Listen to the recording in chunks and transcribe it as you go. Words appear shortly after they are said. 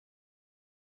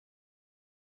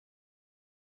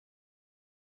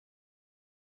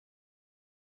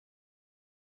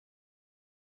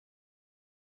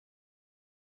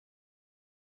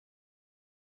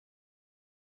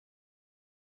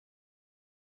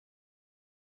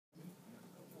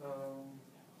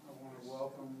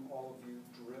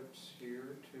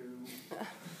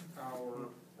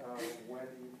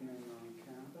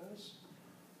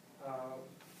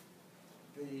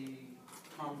The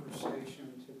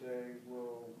conversation today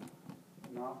will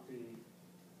not be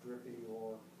drippy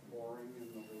or boring in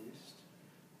the least.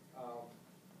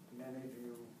 Many of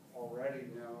you already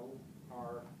know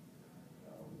our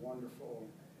wonderful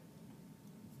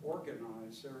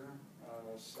organizer,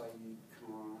 Saeed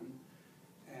Khan,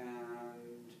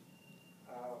 and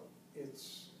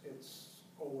it's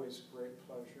always a great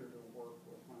pleasure to work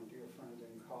with my dear friend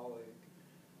and colleague.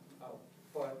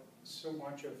 But so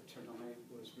much of tonight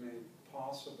was made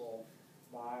possible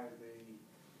by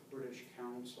the British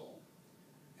Council,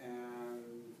 and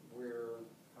we're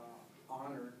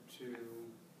honored to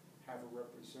have a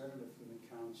representative from the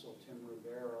Council, Tim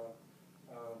Rivera,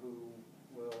 who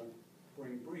will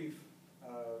bring brief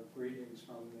greetings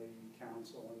from the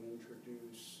Council and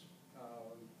introduce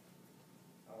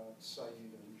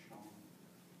Saeed and Seán.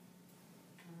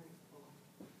 All right,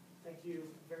 well, thank you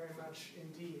very much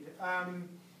indeed. I'm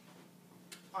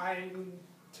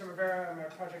Tim Rivera. I'm a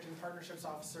Project and Partnerships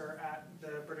Officer at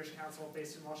the British Council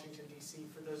based in Washington, D.C.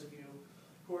 For those of you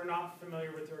who are not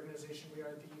familiar with the organization, we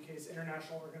are the UK's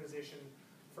international organization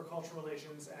for cultural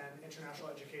relations and international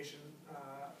education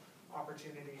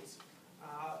opportunities.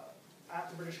 At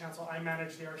the British Council, I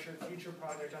manage the Our Shared Future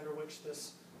project under which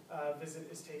this visit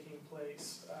is taking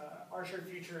place. Our Shared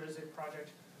Future is a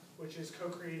project which is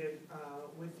co-created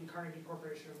with the Carnegie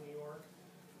Corporation of New York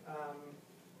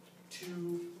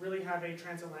to really have a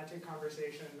transatlantic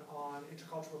conversation on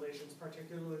intercultural relations,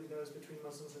 particularly those between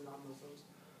Muslims and non-Muslims.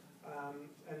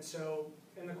 And so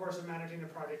in the course of managing the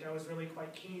project, I was really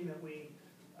quite keen that we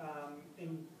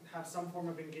have some form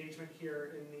of engagement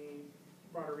here in the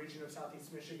broader region of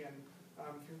Southeast Michigan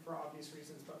for obvious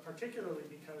reasons, but particularly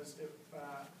because it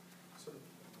sort of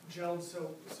gelled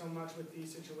so much with the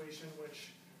situation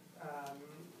which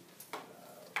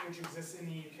exists in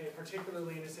the UK,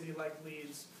 particularly in a city like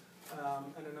Leeds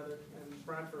and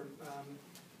Bradford.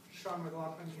 Seán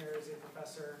McLoughlin here is a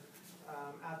professor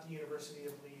at the University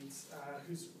of Leeds,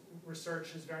 whose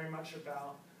research is very much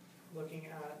about looking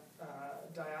at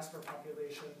diaspora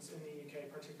populations in the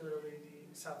UK, particularly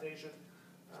the South Asian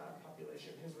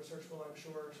population. His research will, I'm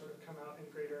sure, sort of come out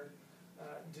in greater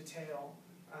detail.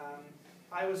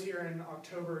 I was here in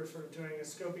October sort of doing a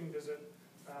scoping visit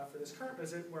for this current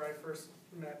visit where I first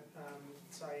met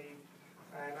Saeed,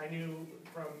 and I knew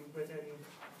from within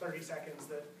 30 seconds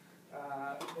that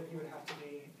he would have to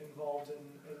be involved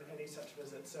in any such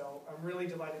visit. So I'm really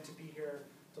delighted to be here,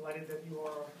 delighted that you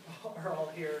are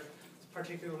all here,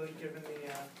 particularly given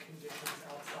the conditions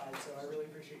outside. So I really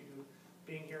appreciate you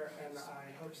being here, and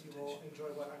I hope you will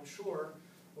enjoy what I'm sure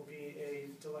will be a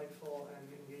delightful and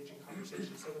engaging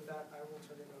conversation. So with that, I will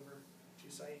turn it over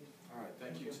to Saeed. All right,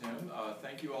 thank you, Tim.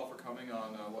 Thank you all for coming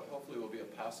on what hopefully will be a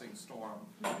passing storm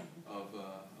of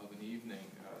an evening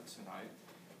tonight.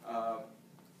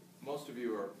 Most of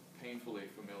you are painfully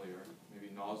familiar, maybe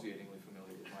nauseatingly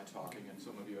familiar with my talking, and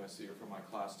some of you I see are from my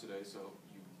class today, so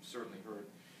you certainly heard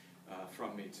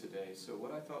from me today. So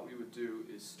what I thought we would do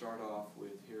is start off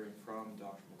with hearing from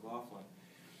Dr. McLoughlin.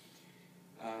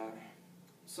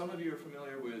 Some of you are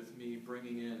familiar with me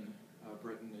bringing in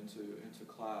Britain into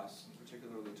class, and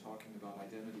particularly talking about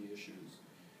identity issues.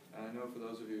 And I know for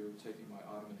those of you who are taking my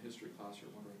Ottoman history class,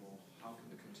 you're wondering, well, how can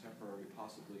the contemporary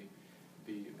possibly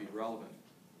be relevant?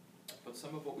 But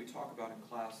some of what we talk about in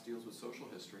class deals with social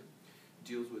history,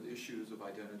 deals with issues of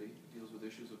identity, deals with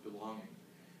issues of belonging.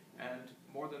 And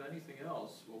more than anything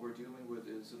else, what we're dealing with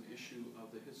is an issue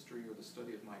of the history or the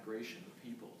study of migration of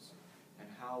peoples, and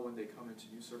how when they come into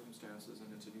new circumstances and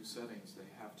into new settings, they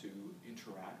have to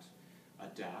interact,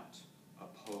 adapt,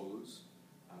 oppose,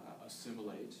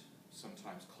 assimilate,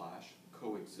 sometimes clash,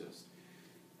 coexist,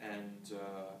 and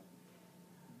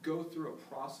go through a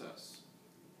process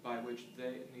by which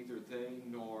neither they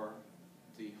nor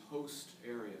the host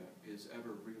area is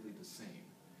ever really the same.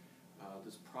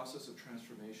 This process of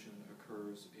transformation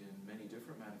occurs in many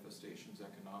different manifestations: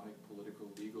 economic, political,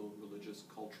 legal, religious,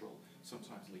 cultural,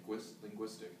 sometimes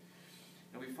linguistic.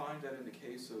 And we find that in the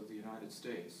case of the United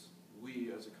States,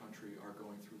 we as a country are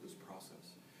going through this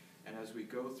process. And as we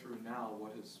go through now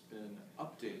what has been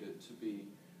updated to be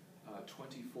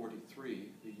 2043,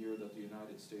 the year that the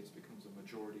United States becomes a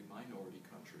majority-minority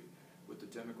country, with the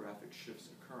demographic shifts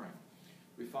occurring,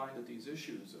 we find that these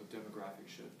issues of demographic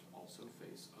shift also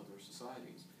face other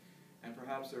societies. And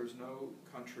perhaps there's no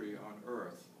country on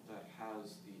earth that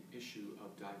has the issue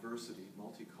of diversity,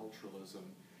 multiculturalism,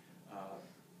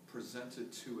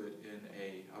 presented to it in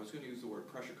I was going to use the word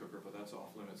pressure cooker, but that's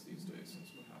off limits these days since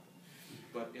what happened.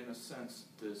 But in a sense,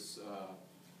 this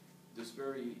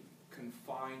very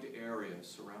confined area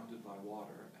surrounded by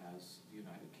water as the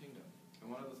United Kingdom. And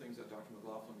one of the things that Dr.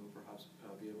 McLoughlin will perhaps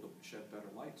be able to shed better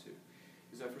light to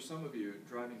is that for some of you,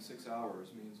 driving 6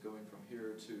 hours means going from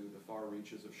here to the far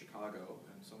reaches of Chicago,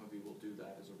 and some of you will do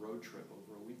that as a road trip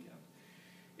over a weekend.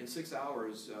 In 6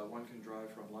 hours, one can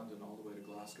drive from London all the way to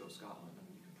Glasgow, Scotland, and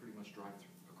you can pretty much drive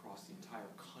across the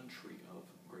entire country of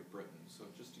Great Britain. So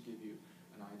just to give you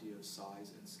an idea of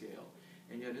size and scale.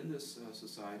 And yet in this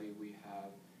society, we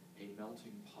have a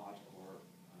melting pot, or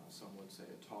some would say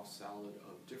a tossed salad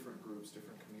of different groups,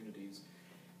 different communities,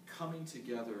 coming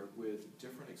together with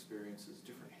different experiences,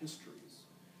 different histories.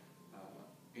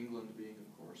 England being,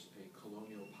 of course, a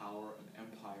colonial power, an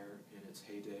empire in its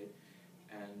heyday,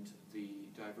 and the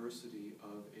diversity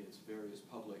of its various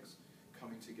publics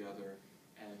coming together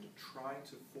and trying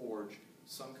to forge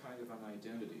some kind of an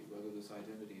identity, whether this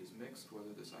identity is mixed,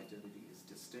 whether this identity is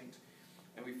distinct.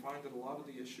 And we find that a lot of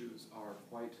the issues are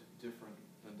quite different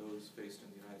than those faced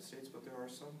in the United States, but there are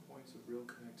some points of real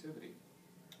connectivity.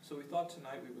 So we thought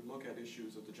tonight we would look at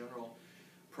issues of the general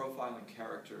profile and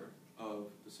character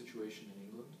of the situation in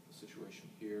England, the situation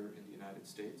here in the United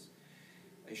States,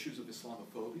 issues of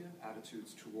Islamophobia,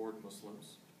 attitudes toward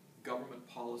Muslims, government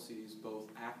policies, both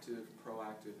active,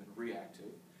 proactive, and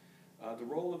reactive, the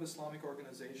role of Islamic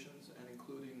organizations, and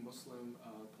including Muslim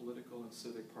political and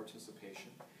civic participation,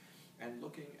 and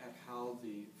looking at how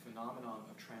the phenomenon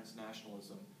of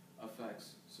transnationalism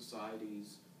affects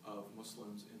societies of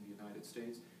Muslims in the United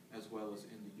States, as well as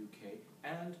in the UK,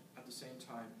 and at the same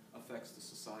time affects the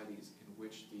societies in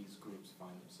which these groups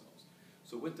find themselves.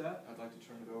 So with that, I'd like to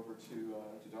turn it over to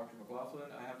Dr. McLoughlin.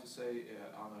 I have to say,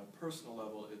 on a personal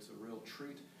level, it's a real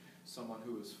treat. Someone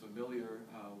who is familiar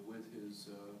with his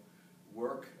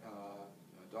work.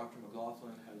 Dr.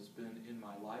 McLoughlin has been in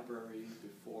my library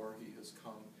before he has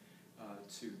come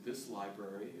to this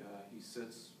library. He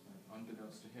sits,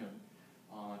 unbeknownst to him,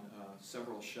 on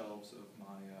several shelves of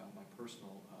my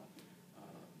personal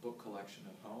book collection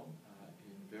at home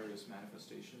in various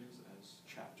manifestations as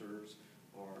chapters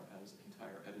or as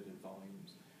entire edited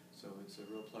volumes. So it's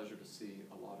a real pleasure to see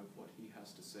a lot of what he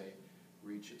has to say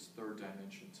reach its third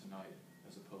dimension tonight,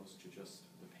 as opposed to just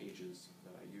the pages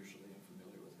that I usually am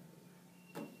familiar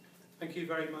with. Thank you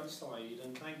very much, Saeed,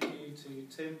 and thank you to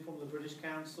Tim from the British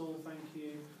Council. Thank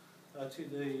you to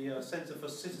the Centre for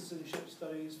Citizenship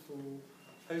Studies for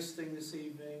hosting this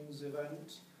evening's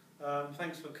event.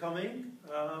 Thanks for coming.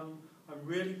 I'm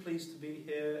really pleased to be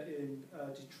here in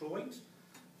Detroit.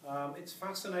 It's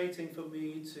fascinating for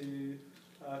me to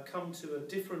come to a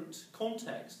different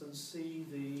context and see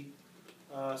the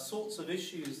sorts of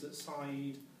issues that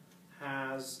Saeed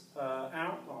has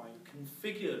outlined,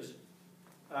 configured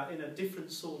in a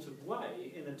different sort of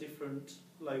way, in a different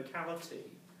locality.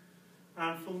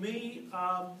 And for me,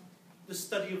 the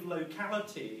study of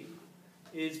locality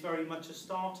is very much a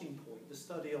starting point, the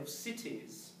study of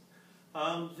cities.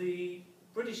 The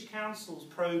British Council's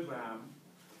programme,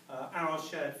 Our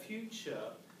Shared Future,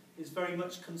 is very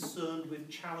much concerned with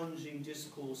challenging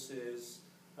discourses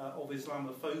of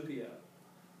Islamophobia,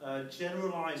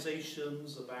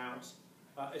 generalisations about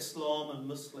Islam and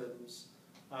Muslims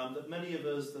that many of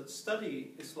us that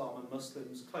study Islam and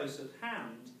Muslims close at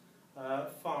hand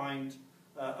find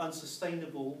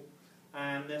unsustainable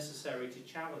and necessary to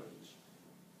challenge.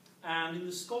 And in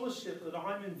the scholarship that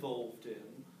I'm involved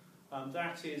in,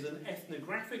 that is an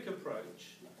ethnographic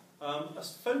approach, a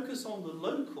focus on the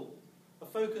local, a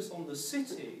focus on the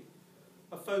city,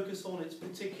 a focus on its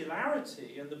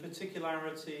particularity and the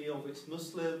particularity of its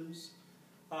Muslims,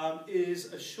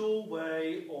 is a sure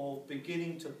way of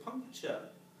beginning to puncture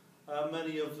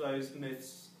many of those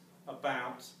myths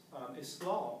about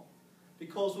Islam.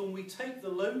 Because when we take the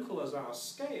local as our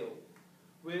scale,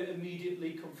 we're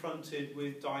immediately confronted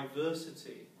with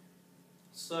diversity.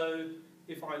 So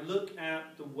if I look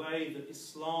at the way that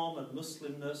Islam and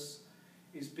Muslimness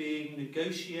is being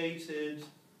negotiated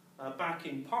back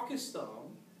in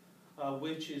Pakistan,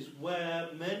 which is where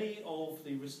many of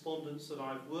the respondents that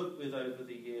I've worked with over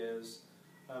the years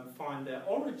find their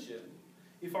origin,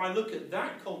 if I look at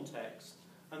that context,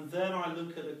 and then I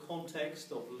look at a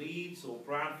context of Leeds or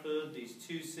Bradford, these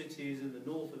two cities in the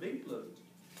north of England,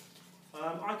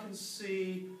 I can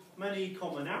see many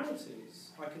commonalities,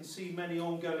 I can see many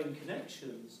ongoing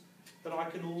connections, but I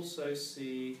can also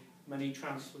see many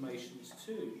transformations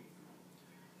too.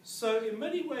 So in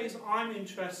many ways I'm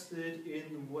interested in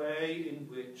the way in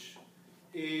which,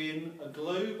 in a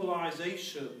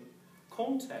globalization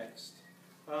context,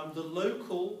 the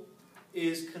local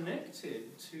is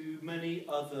connected to many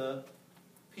other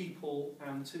people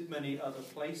and to many other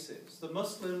places. The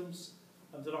Muslims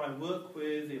that I work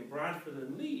with in Bradford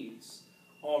and Leeds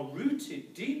are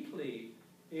rooted deeply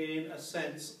in a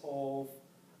sense of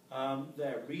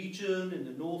their region, in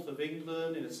the north of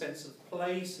England, in a sense of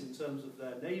place, in terms of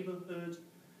their neighbourhood,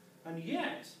 and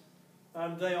yet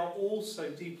they are also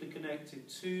deeply connected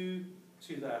to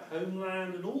their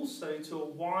homeland and also to a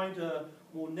wider,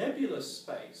 more nebulous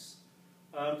space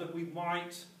that we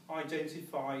might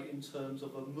identify in terms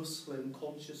of a Muslim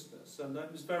consciousness. And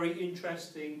that was very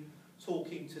interesting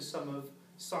talking to some of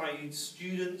Saeed's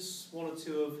students, one or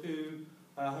two of who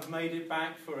have made it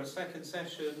back for a second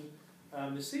session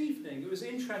this evening. It was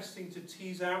interesting to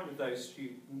tease out with those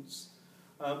students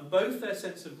both their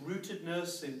sense of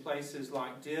rootedness in places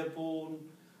like Dearborn,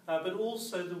 but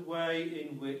also the way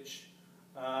in which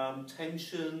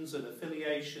tensions and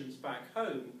affiliations back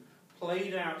home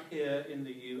played out here in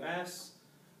the US,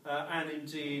 and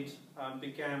indeed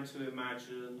began to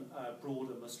imagine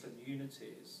broader Muslim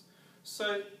unities.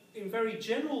 So in very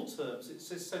general terms, it's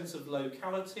this sense of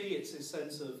locality, it's this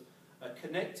sense of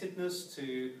connectedness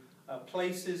to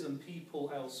places and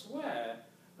people elsewhere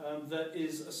that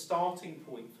is a starting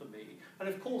point for me. And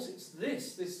of course it's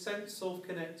this sense of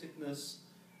connectedness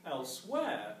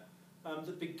elsewhere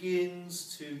that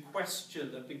begins to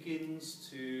question, that begins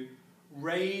to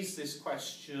raise this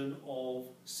question of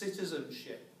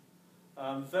citizenship,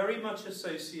 very much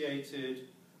associated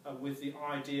with the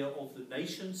idea of the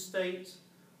nation state,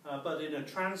 but in a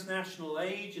transnational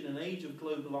age, in an age of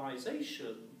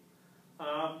globalization,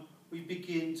 we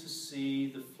begin to see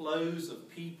the flows of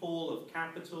people, of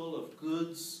capital, of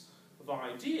goods, of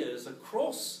ideas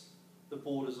across the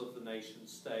borders of the nation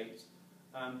state,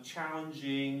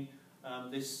 challenging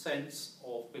this sense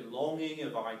of belonging,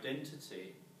 of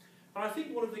identity. And I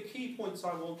think one of the key points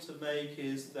I want to make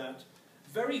is that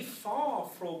very far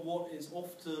from what is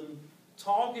often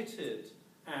targeted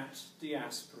at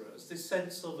diasporas, this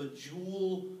sense of a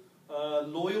dual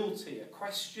loyalty, a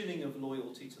questioning of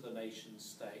loyalty to the nation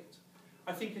state.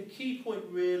 I think a key point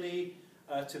really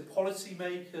to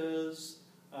policymakers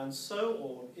and so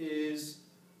on is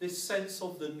this sense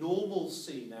of the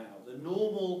normalcy now, the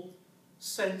normal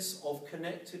sense of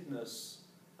connectedness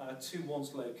to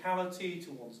one's locality,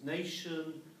 to one's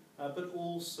nation, but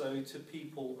also to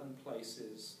people and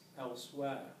places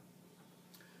elsewhere.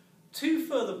 Two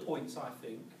further points, I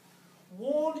think.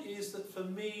 One is that for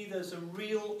me there's a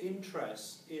real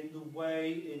interest in the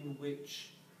way in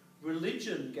which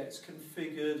religion gets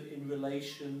configured in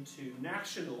relation to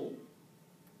national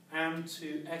and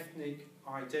to ethnic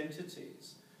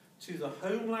identities, to the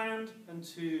homeland and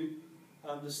to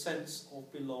the sense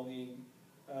of belonging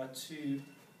to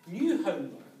new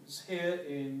homelands here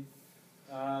in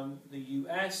the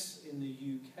US, in the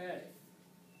UK.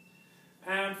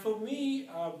 And for me,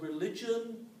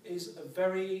 religion is a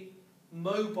very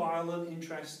mobile and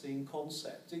interesting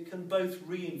concept. It can both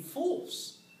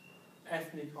reinforce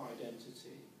ethnic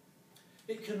identity,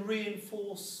 it can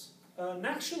reinforce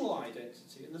national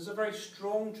identity, and there's a very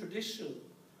strong tradition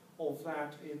of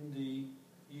that in the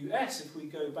US if we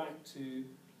go back to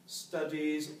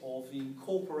studies of the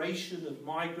incorporation of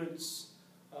migrants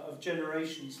of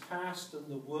generations past and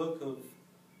the work of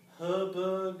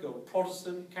Herberg, or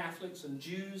Protestant Catholics and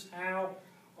Jews. How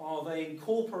are they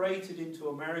incorporated into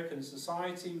American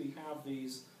society? We have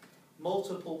these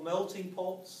multiple melting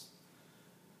pots.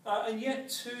 And yet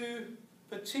too,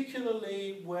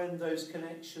 particularly when those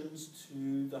connections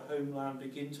to the homeland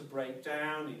begin to break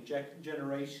down in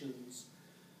generations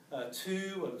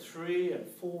 2 and 3 and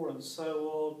 4 and so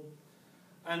on,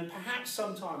 and perhaps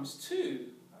sometimes too,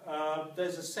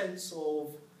 there's a sense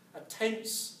of a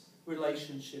tense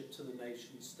relationship to the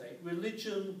nation state.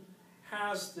 Religion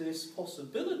has this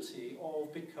possibility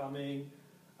of becoming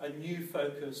a new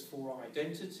focus for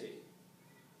identity.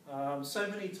 So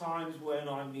many times when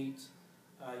I meet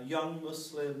young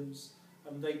Muslims,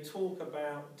 they talk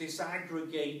about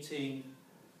disaggregating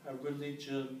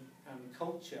religion and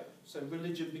culture. So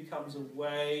religion becomes a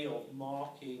way of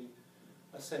marking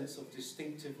a sense of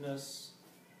distinctiveness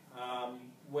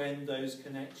when those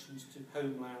connections to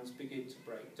homelands begin to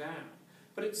break down.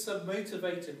 But it's a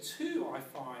motivator too, I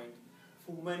find,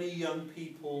 for many young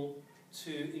people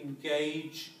to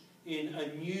engage in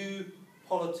a new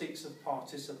politics of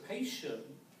participation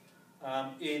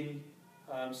in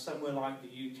somewhere like the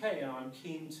UK, and I'm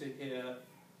keen to hear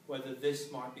whether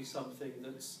this might be something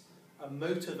that's a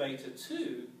motivator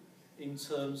too in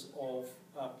terms of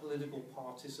political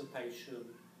participation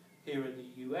here in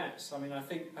the US. I mean, I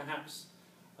think perhaps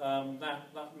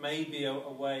that may be a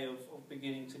way of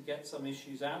beginning to get some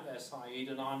issues out there, Saeed,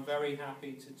 and I'm very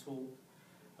happy to talk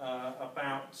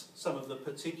about some of the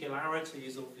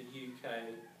particularities of the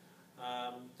UK,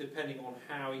 depending on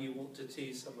how you want to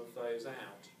tease some of those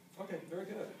out. Okay, very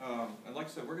good. And like I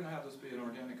said, we're going to have this be an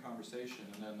organic conversation,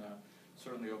 and then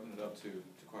certainly open it up to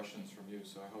questions from you,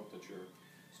 so I hope that you're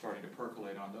starting to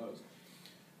percolate on those.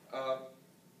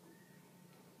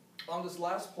 On this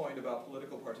last point about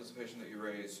political participation that you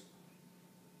raised,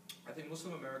 I think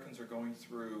Muslim Americans are going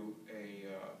through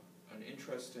an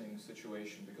interesting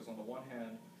situation, because on the one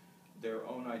hand, their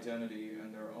own identity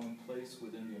and their own place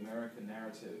within the American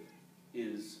narrative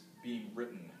is being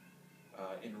written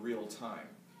in real time.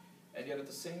 And yet at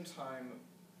the same time,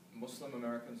 Muslim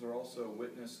Americans are also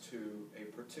witness to a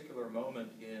particular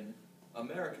moment in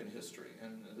American history,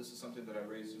 and this is something that I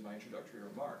raised in my introductory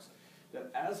remarks,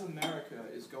 that as America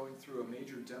is going through a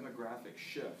major demographic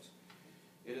shift,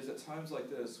 it is at times like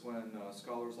this when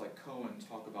scholars like Cohen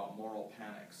talk about moral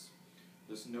panics,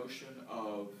 this notion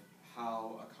of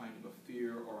how a kind of a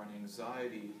fear or an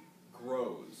anxiety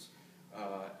grows,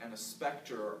 and a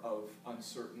specter of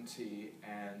uncertainty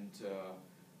and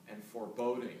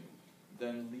foreboding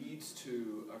then leads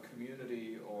to a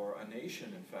community or a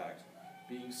nation, in fact,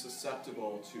 being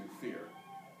susceptible to fear.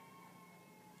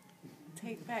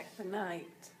 Take Back the Night.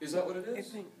 Is that what it is?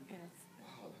 I think, yes.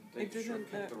 Wow, they sure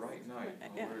picked the right night. Oh,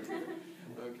 Yeah. very good.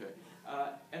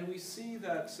 Okay. And we see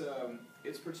that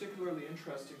it's particularly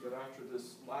interesting that after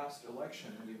this last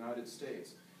election in the United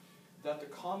States, that the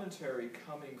commentary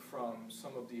coming from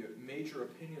some of the major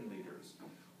opinion leaders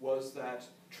was that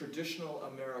traditional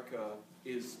America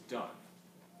is done.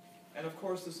 And of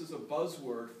course, this is a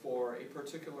buzzword for a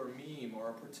particular meme or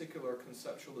a particular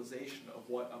conceptualization of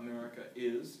what America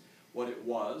is, what it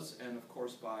was, and of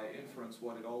course, by inference,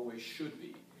 what it always should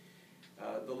be.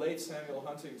 The late Samuel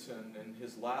Huntington, in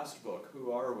his last book,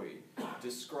 Who Are We?,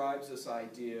 describes this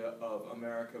idea of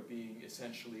America being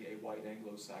essentially a white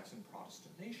Anglo-Saxon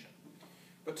Protestant nation.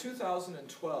 But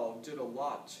 2012 did a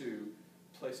lot to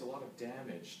place a lot of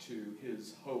damage to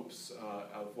his hopes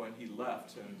of when he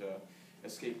left and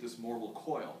escaped this mortal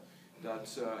coil, that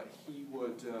he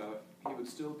would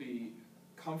still be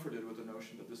comforted with the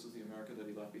notion that this is the America that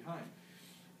he left behind.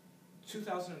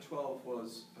 2012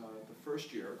 was the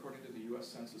first year, according to the U.S.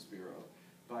 Census Bureau,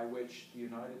 by which the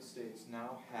United States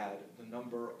now had the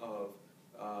number of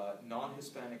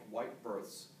non-Hispanic white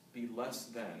births be less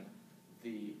than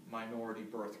the minority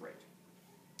birth rate.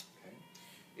 Okay.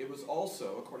 It was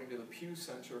also, according to the Pew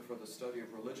Center for the Study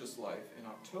of Religious Life, in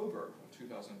October of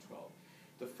 2012,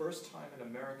 the first time in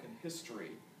American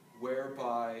history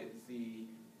whereby the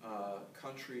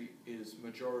country is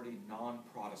majority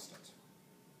non-Protestant.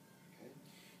 Okay.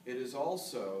 It is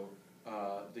also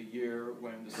the year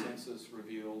when the census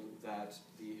revealed that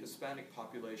the Hispanic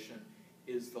population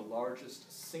is the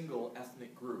largest single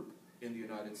ethnic group in the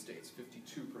United States,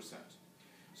 52%.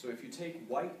 So if you take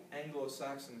white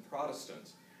Anglo-Saxon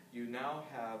Protestants, you now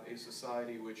have a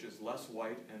society which is less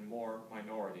white and more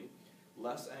minority,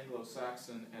 less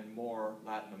Anglo-Saxon and more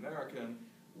Latin American,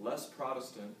 less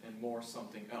Protestant and more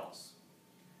something else.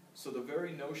 So the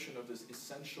very notion of this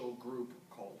essential group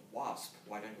called WASP,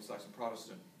 white Anglo-Saxon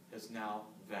Protestant, has now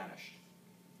vanished.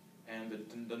 And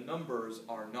the numbers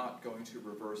are not going to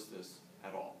reverse this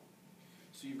at all.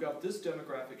 So you've got this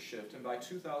demographic shift, and by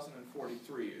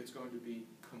 2043 it's going to be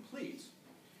complete.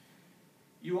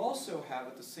 You also have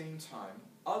at the same time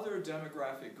other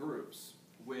demographic groups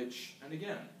which, and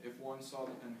again, if one saw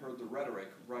and heard the rhetoric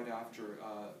right after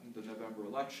the November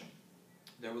election,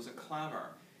 there was a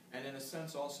clamor, and in a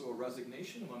sense also a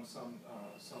resignation among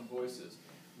some voices,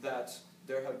 that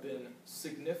there have been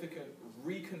significant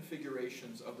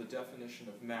reconfigurations of the definition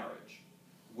of marriage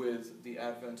with the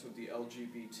advent of the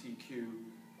LGBTQ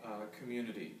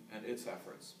community and its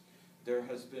efforts. There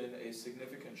has been a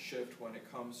significant shift when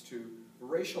it comes to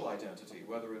racial identity,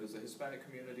 whether it is the Hispanic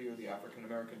community or the African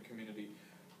American community,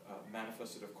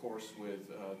 manifested, of course, with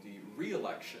the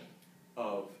re-election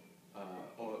of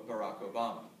Barack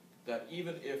Obama. That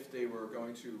even if they were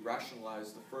going to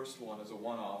rationalize the first one as a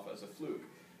one-off, as a fluke,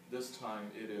 this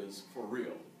time it is for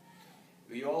real.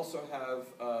 We also have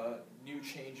new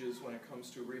changes when it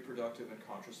comes to reproductive and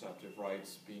contraceptive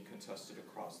rights being contested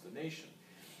across the nation.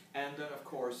 And then, of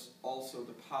course, also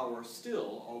the power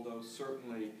still, although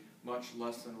certainly much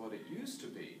less than what it used to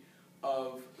be,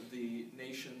 of the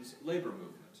nation's labor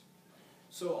movement.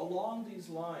 So along these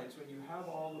lines, when you have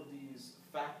all of these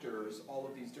factors, all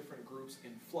of these different groups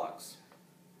in flux,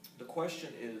 the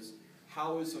question is,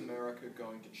 how is America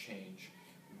going to change?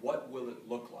 What will it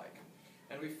look like?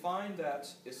 And we find that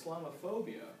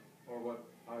Islamophobia, or what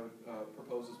I would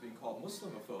propose as being called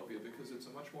Muslimophobia, because it's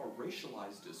a much more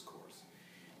racialized discourse,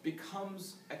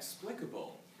 becomes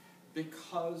explicable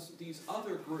because these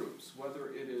other groups,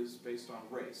 whether it is based on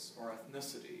race or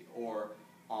ethnicity or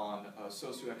on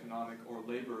socioeconomic or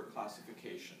labor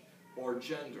classification, or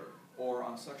gender, or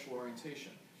on sexual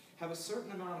orientation, have a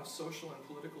certain amount of social and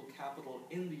political capital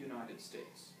in the United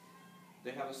States.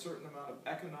 They have a certain amount of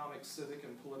economic, civic,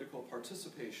 and political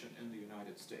participation in the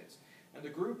United States. And the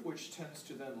group which tends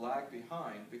to then lag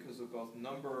behind because of both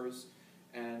numbers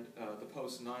and the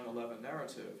post-9/11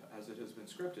 narrative, as it has been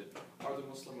scripted, are the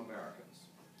Muslim Americans.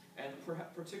 And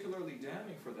particularly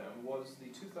damning for them was the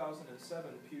 2007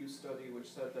 Pew study, which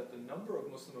said that the number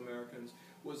of Muslim Americans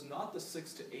was not the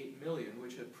 6 to 8 million,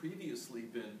 which had previously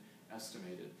been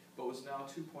estimated, but was now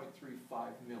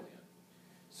 2.35 million.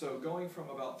 So going from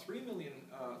about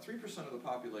 3% of the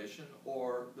population,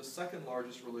 or the second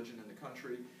largest religion in the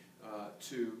country,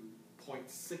 to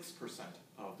 0.6%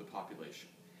 of the population.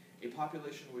 A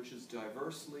population which is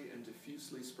diversely and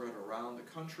diffusely spread around the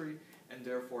country, and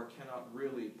therefore cannot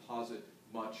really posit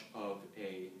much of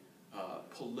a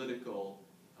political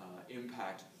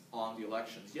impact on the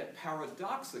elections. Yet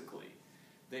paradoxically,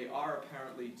 they are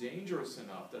apparently dangerous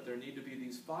enough that there need to be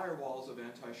these firewalls of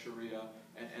anti-Sharia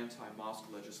and anti-mosque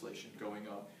legislation going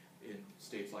up in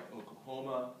states like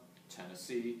Oklahoma,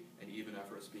 Tennessee, and even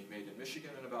efforts being made in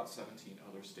Michigan and about 17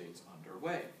 other states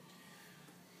underway.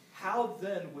 How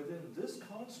then, within this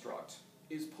construct,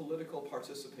 is political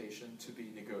participation to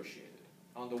be negotiated?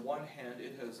 On the one hand,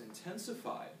 it has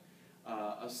intensified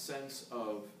a sense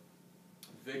of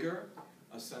vigor,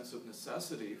 a sense of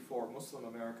necessity for Muslim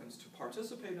Americans to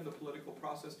participate in the political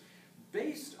process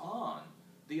based on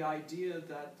the idea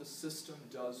that the system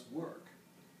does work.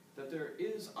 That there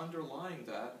is underlying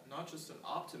that, not just an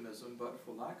optimism, but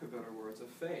for lack of better words, a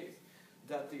faith,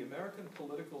 that the American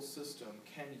political system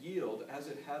can yield, as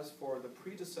it has for the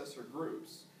predecessor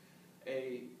groups,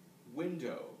 a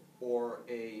window or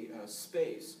a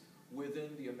space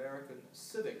within the American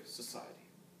civic society.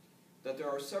 That there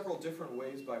are several different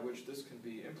ways by which this can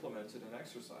be implemented and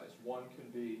exercised. One can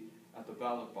be at the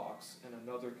ballot box, and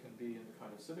another can be in the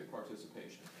kind of civic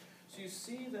participation. So you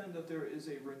see then that there is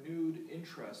a renewed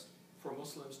interest for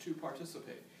Muslims to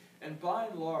participate. And by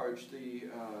and large, the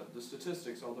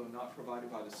statistics, although not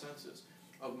provided by the census,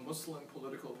 of Muslim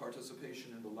political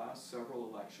participation in the last several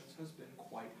elections has been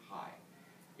quite high.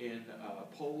 In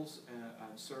polls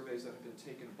and surveys that have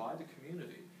been taken by the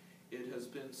community, it has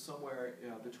been somewhere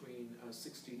between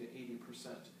 60 to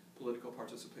 80% political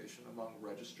participation among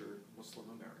registered Muslim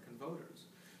American voters.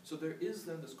 So there is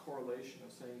then this correlation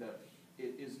of saying that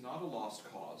it is not a lost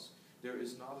cause, there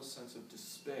is not a sense of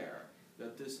despair,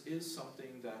 that this is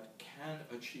something that can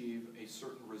achieve a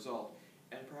certain result,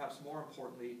 and perhaps more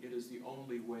importantly, it is the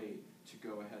only way to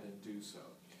go ahead and do so.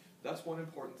 That's one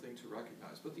important thing to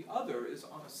recognize. But the other is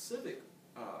on a civic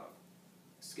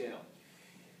scale.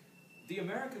 The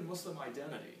American Muslim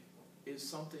identity is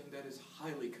something that is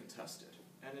highly contested,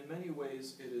 and in many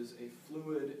ways it is a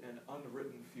fluid and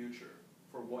unwritten future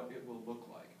for what it will look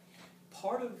like.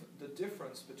 Part of the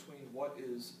difference between what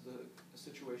is the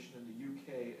situation in the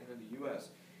UK and in the US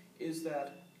is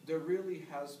that there really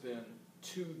has been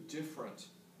two different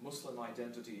Muslim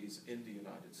identities in the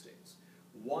United States.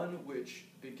 One which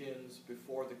begins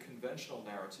before the conventional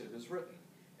narrative is written,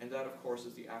 and that of course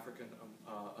is the African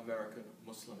American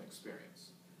Muslim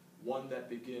experience. One that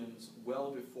begins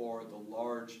well before the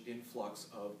large influx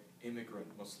of immigrant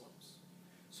Muslims.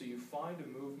 So you find a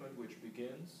movement which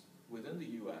begins within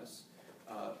the US,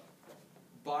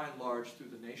 by and large through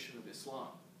the Nation of Islam,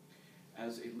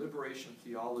 as a liberation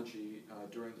theology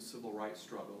during the civil rights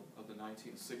struggle of the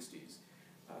 1960s.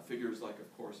 Figures like,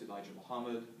 of course, Elijah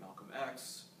Muhammad, Malcolm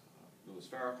X, Louis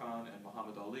Farrakhan, and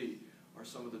Muhammad Ali are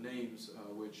some of the names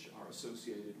which are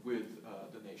associated with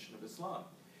the Nation of Islam.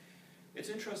 It's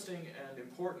interesting and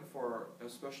important for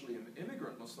especially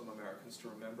immigrant Muslim Americans to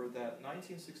remember that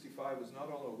 1965 was not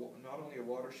only a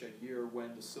watershed year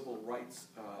when the Civil Rights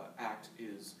Act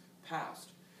is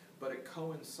passed, but it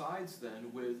coincides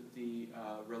then with the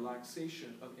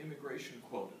relaxation of immigration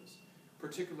quotas,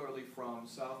 particularly from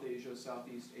South Asia,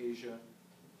 Southeast Asia,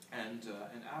 and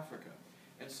Africa.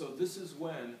 And so this is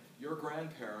when your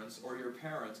grandparents or your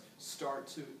parents start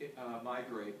to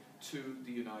migrate to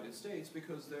the United States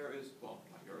because there is, well,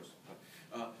 not yours,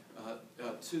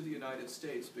 but to the United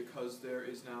States because there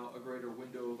is now a greater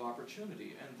window of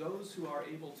opportunity. And those who are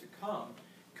able to come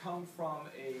from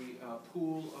a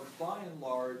pool of, by and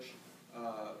large,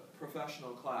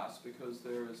 professional class, because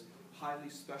there is highly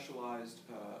specialized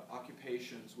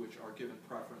occupations which are given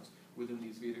preference within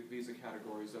these visa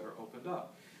categories that are opened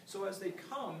up. So as they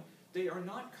come, they are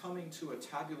not coming to a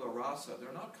tabula rasa,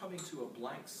 they're not coming to a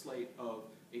blank slate of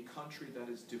a country that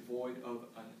is devoid of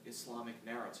an Islamic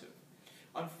narrative.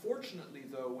 Unfortunately,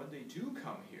 though, when they do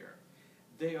come here,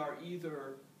 they are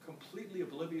either completely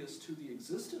oblivious to the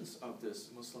existence of this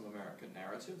Muslim American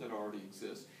narrative that already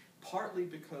exists, partly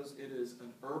because it is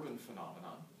an urban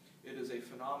phenomenon. It is a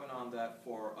phenomenon that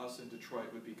for us in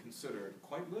Detroit would be considered,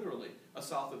 quite literally, a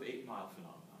south of 8 Mile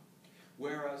phenomenon.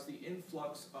 Whereas the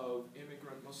influx of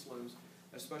immigrant Muslims,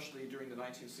 especially during the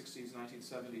 1960s,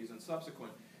 1970s, and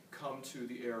subsequent, come to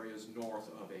the areas north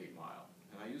of 8 Mile.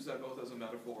 And I use that both as a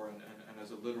metaphor and as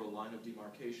a literal line of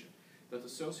demarcation, that the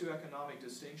socioeconomic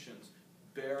distinctions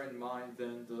bear in mind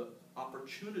then the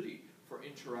opportunity for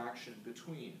interaction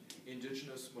between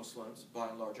indigenous Muslims, by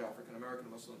and large African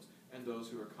American Muslims, and those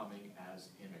who are coming as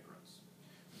immigrants.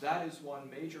 That is one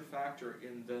major factor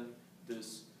in then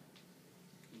this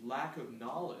lack of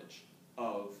knowledge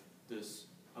of this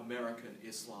American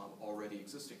Islam already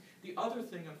existing. The other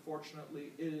thing,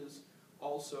 unfortunately, is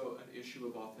also an issue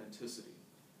of authenticity.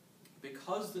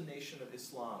 Because the Nation of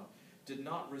Islam did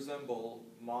not resemble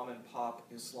mom-and-pop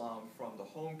Islam from the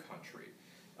home country,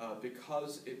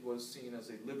 because it was seen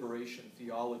as a liberation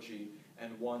theology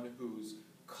and one whose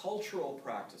cultural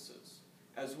practices,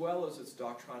 as well as its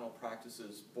doctrinal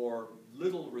practices, bore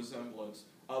little resemblance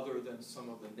other than some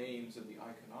of the names and the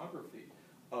iconography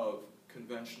of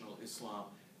conventional Islam,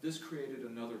 this created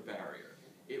another barrier.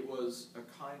 It was a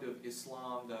kind of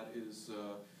Islam that is,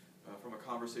 from a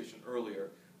conversation earlier,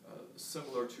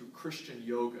 similar to Christian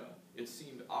yoga. It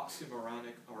seemed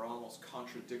oxymoronic or almost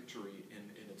contradictory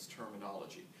in its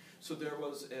terminology. So there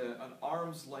was an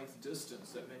arm's length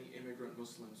distance that many immigrant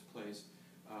Muslims placed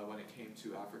when it came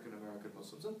to African American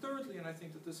Muslims. And thirdly, and I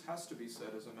think that this has to be said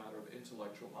as a matter of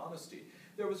intellectual honesty,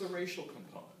 there was a racial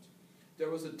component. There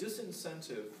was a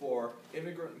disincentive for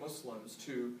immigrant Muslims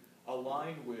to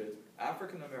align with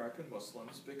African American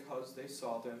Muslims because they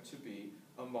saw them to be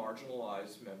a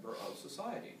marginalized member of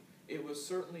society. It was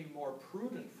certainly more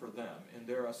prudent for them, in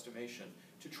their estimation,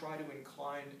 to try to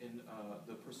incline in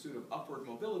the pursuit of upward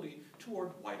mobility toward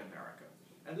white America.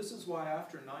 And this is why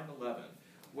after 9/11,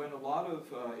 when a lot of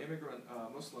immigrant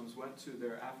Muslims went to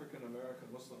their African American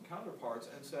Muslim counterparts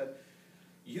and said,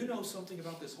 you know something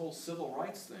about this whole civil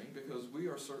rights thing because we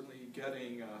are certainly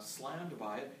getting slammed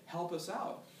by it, help us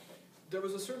out. There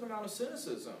was a certain amount of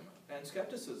cynicism and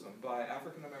skepticism by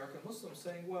African American Muslims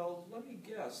saying, well, let me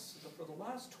guess, that for the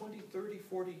last 20, 30,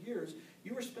 40 years,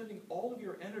 you were spending all of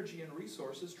your energy and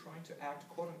resources trying to act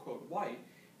quote-unquote white,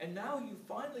 and now you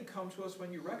finally come to us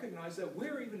when you recognize that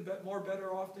we're even more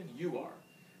better off than you are,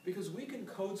 because we can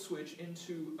code switch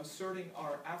into asserting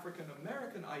our African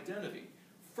American identity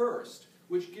first,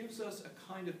 which gives us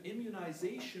a kind of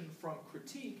immunization from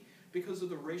critique because of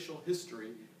the racial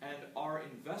history and our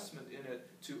investment in it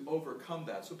to overcome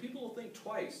that. So people will think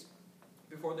twice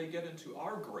before they get into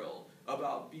our grill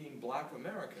about being black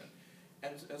American.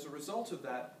 And as a result of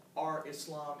that, our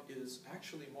Islam is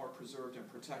actually more preserved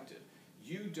and protected.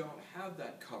 You don't have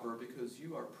that cover because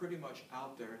you are pretty much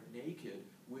out there naked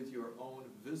with your own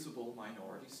visible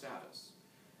minority status.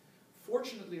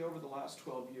 Fortunately, over the last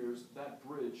 12 years, that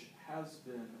bridge has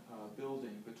been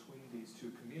building between these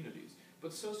two communities.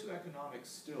 But socioeconomics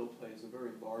still plays a very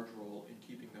large role in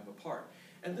keeping them apart.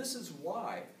 And this is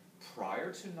why,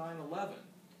 prior to 9/11,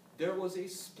 there was a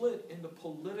split in the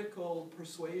political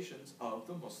persuasions of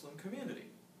the Muslim community.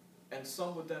 And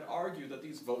some would then argue that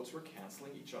these votes were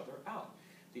canceling each other out.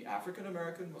 The African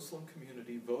American Muslim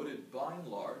community voted, by and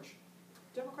large,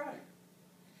 Democratic.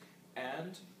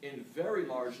 And in very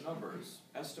large numbers,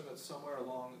 estimates somewhere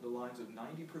along the lines of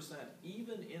 90%,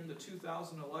 even in the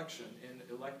 2000 election in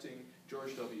electing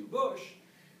George W. Bush,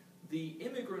 the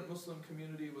immigrant Muslim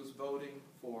community was voting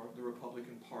for the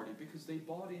Republican Party because they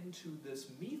bought into this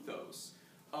mythos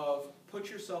of put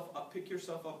yourself up, pick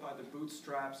yourself up by the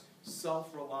bootstraps,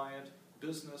 self-reliant,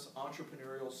 business,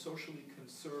 entrepreneurial, socially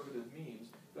conservative means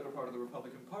that are part of the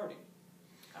Republican Party.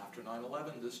 After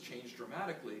 9/11, this changed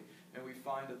dramatically, and we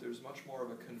find that there's much more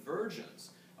of a convergence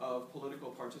of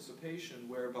political participation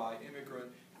whereby immigrant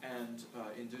and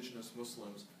indigenous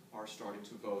Muslims are starting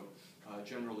to vote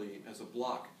generally as a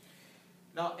bloc.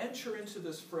 Now enter into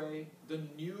this fray the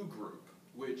new group,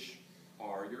 which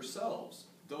are yourselves,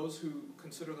 those who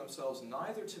consider themselves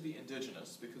neither to be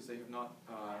indigenous because they have not,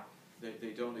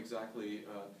 they don't exactly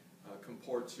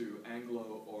comport to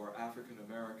Anglo or African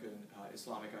American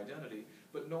Islamic identity,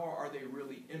 but nor are they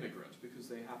really immigrant because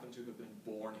they happen to have been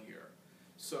born here.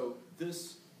 So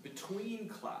this between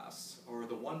class, or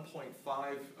the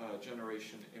 1.5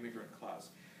 generation immigrant class,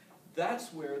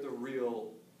 that's where the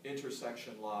real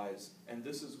intersection lies, and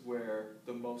this is where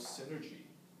the most synergy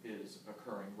is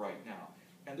occurring right now.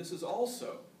 And this is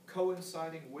also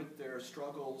coinciding with their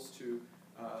struggles to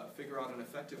figure out an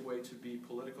effective way to be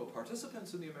political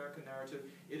participants in the American narrative,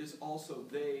 it is also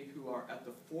they who are at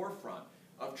the forefront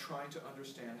of trying to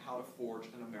understand how to forge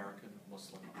an American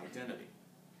Muslim identity.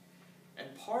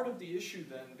 And part of the issue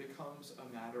then becomes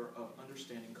a matter of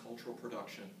understanding cultural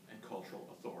production and cultural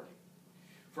authority.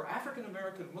 For African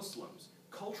American Muslims,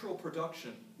 cultural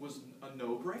production was a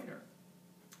no-brainer.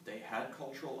 They had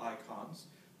cultural icons.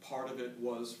 Part of it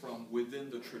was from within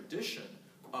the tradition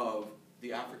of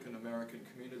the African American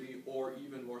community, or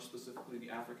even more specifically,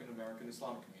 the African American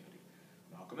Islamic community.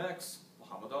 Malcolm X,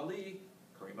 Muhammad Ali,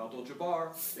 Kareem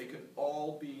Abdul-Jabbar, they could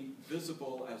all be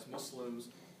visible as Muslims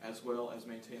as well as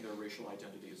maintain their racial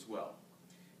identity as well.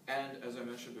 And as I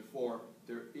mentioned before,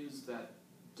 there is that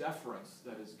deference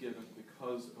that is given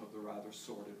because of the rather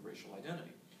sordid racial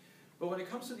identity. But when it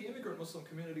comes to the immigrant Muslim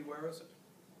community, where is it?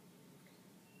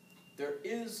 There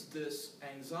is this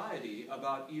anxiety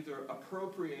about either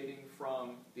appropriating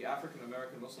from the African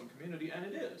American Muslim community, and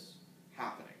it is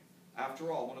happening.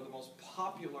 After all, one of the most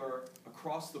popular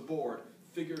across the board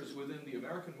figures within the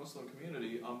American Muslim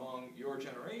community among your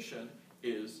generation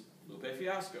is Lupe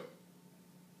Fiasco,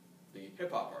 the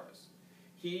hip-hop artist.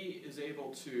 He is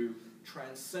able to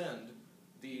transcend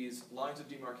these lines of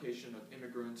demarcation of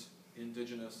immigrant,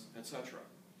 indigenous, etc.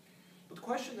 But the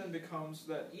question then becomes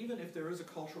that even if there is a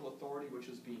cultural authority which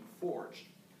is being forged,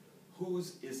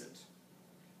 whose is it?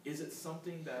 Is it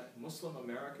something that Muslim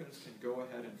Americans can go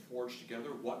ahead and forge together?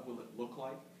 What will it look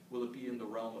like? Will it be in the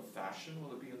realm of fashion?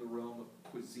 Will it be in the realm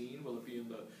of cuisine? Will it be in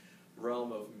the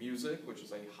realm of music, which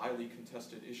is a highly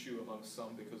contested issue among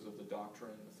some because of the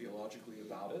doctrine theologically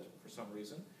about it for some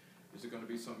reason? Is it going to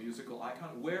be some musical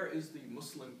icon? Where is the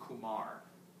Muslim Kumar?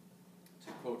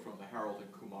 To quote from the Harold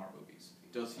and Kumar movies.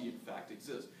 Does he in fact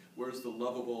exist? Where's the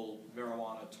lovable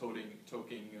marijuana-toting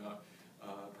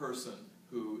person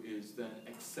who is then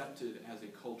accepted as a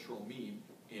cultural meme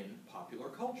in popular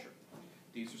culture?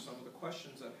 These are some of the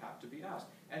questions that have to be asked.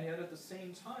 And yet at the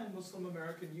same time, Muslim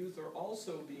American youth are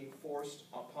also being forced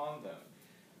upon them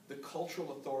the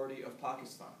cultural authority of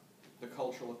Pakistan, the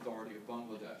cultural authority of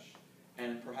Bangladesh,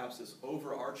 and perhaps this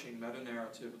overarching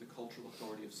meta-narrative of the cultural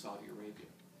authority of Saudi Arabia.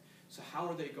 So how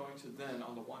are they going to then,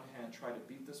 on the one hand, try to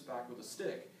beat this back with a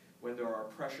stick when there are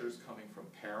pressures coming from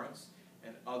parents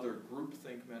and other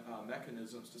groupthink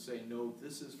mechanisms to say, no,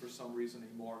 this is for some reason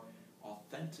a more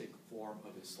authentic form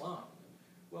of Islam?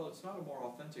 Well, it's not a more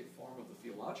authentic form of the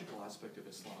theological aspect of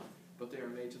Islam, but they are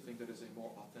made to think that it's a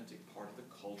more authentic part of the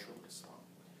cultural Islam.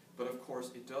 But of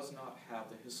course, it does not have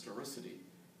the historicity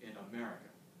in America.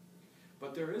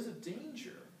 But there is a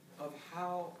danger of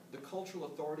how the cultural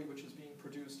authority which is being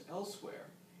produced elsewhere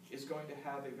is going to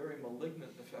have a very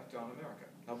malignant effect on America.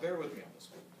 Now bear with me on this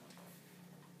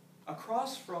one.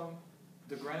 Across from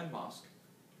the Grand Mosque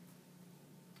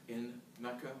in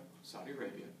Mecca, Saudi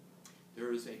Arabia,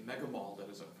 there is a mega mall that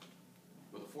is open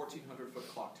with a 1,400-foot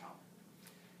clock tower.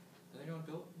 Has anyone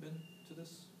been to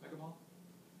this mega mall?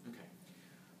 Okay.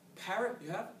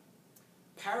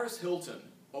 Paris Hilton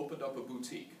opened up a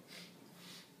boutique.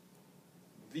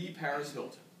 The Paris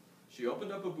Hilton. She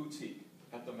opened up a boutique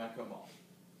at the Mecca Mall.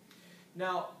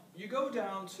 Now, you go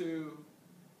down to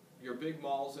your big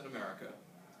malls in America,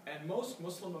 and most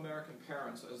Muslim American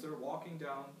parents, as they're walking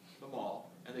down the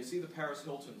mall and they see the Paris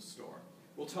Hilton store,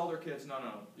 will tell their kids, no,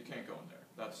 you can't go in there.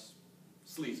 That's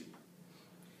sleazy.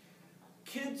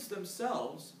 Kids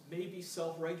themselves may be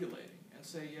self-regulating and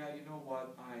say, yeah, you know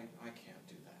what, I can't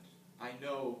do that. I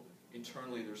know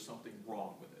internally there's something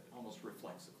wrong with it, almost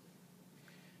reflexively.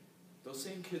 Those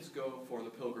same kids go for the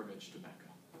pilgrimage to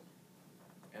Mecca.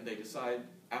 And they decide,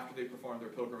 after they perform their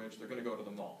pilgrimage, they're going to go to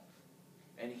the mall.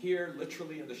 And here,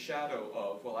 literally in the shadow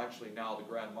of, well, actually now the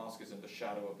Grand Mosque is in the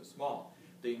shadow of this mall,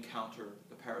 they encounter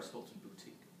the Paris Hilton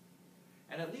boutique.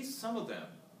 And at least some of them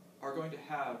are going to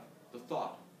have the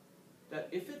thought that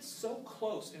if it's so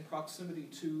close in proximity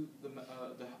to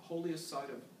the holiest site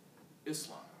of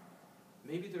Islam,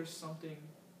 maybe there's something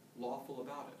lawful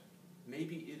about it.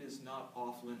 Maybe it is not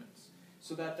off limits.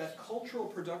 So that cultural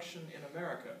production in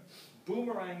America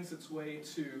boomerangs its way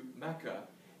to Mecca,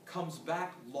 comes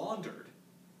back laundered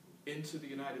into the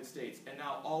United States, and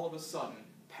now all of a sudden,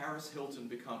 Paris Hilton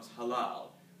becomes halal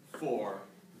for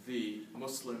the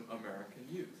Muslim American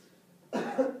youth.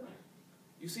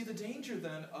 You see the danger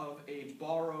then of a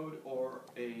borrowed or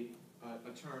a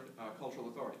turned cultural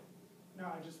authority. No,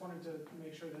 I just wanted to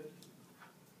make sure that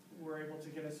we're able to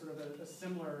get a sort of a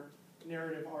similar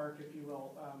narrative arc, if you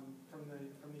will, from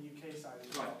the UK side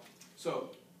as well. Right. So,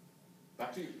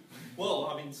 back to you.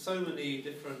 Well, I mean, so many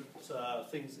different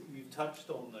things that you've touched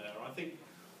on there. I think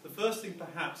the first thing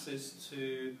perhaps is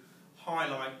to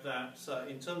highlight that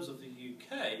in terms of the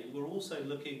UK, we're also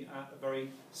looking at a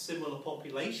very similar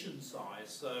population size.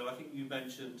 So I think you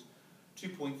mentioned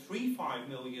 2.35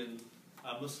 million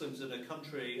Muslims in a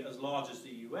country as large as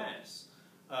the US.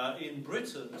 In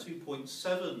Britain,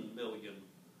 2.7 million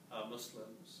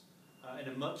Muslims in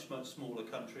a much, much smaller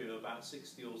country of about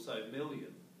 60 or so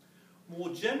million. More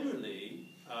generally,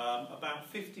 about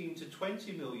 15 to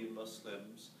 20 million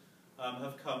Muslims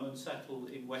have come and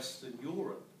settled in Western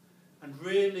Europe. And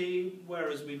really,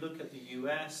 whereas we look at the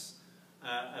US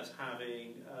as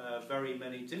having very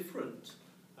many different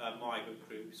migrant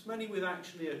groups, many with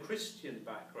actually a Christian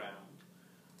background,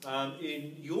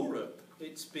 in Europe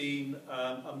it's been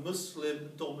a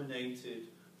Muslim-dominated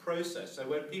process. So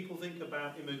when people think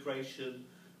about immigration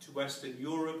to Western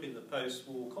Europe in the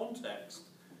post-war context,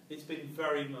 it's been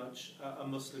very much a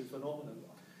Muslim phenomenon.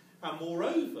 And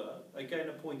moreover, again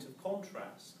a point of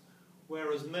contrast,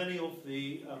 whereas many of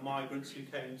the migrants who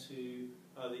came to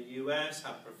the US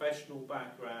have professional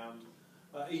background,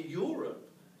 in Europe,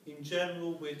 in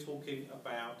general, we're talking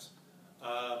about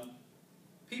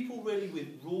people really with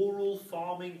rural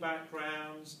farming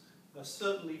backgrounds,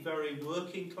 certainly very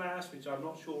working class, which I'm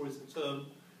not sure is a term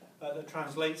that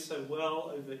translates so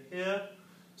well over here.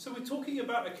 So we're talking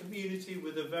about a community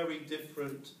with a very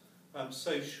different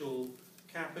social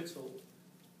capital.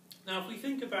 Now, if we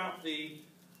think about the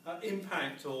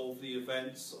impact of the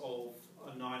events of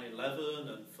 9/11,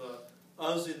 and for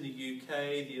us in the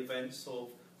UK, the events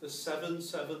of the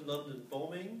 7/7 London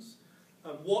bombings,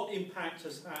 what impact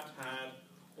has that had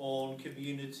on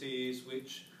communities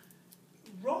which,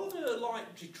 rather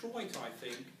like Detroit, I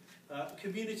think,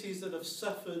 communities that have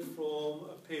suffered from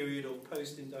a period of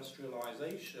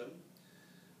post-industrialisation,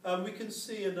 we can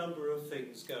see a number of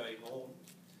things going on.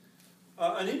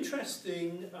 An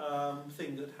interesting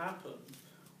thing that happened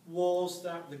was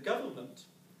that the government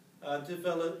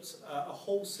developed a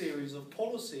whole series of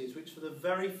policies which for the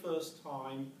very first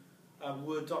time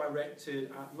were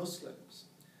directed at Muslims.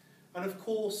 And of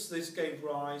course this gave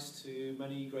rise to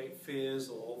many great fears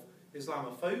of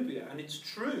Islamophobia, and it's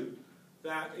true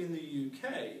that in the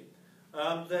UK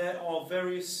there are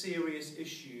very serious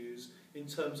issues in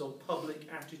terms of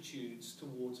public attitudes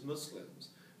towards Muslims.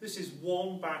 This is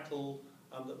one battle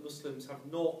that Muslims have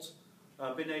not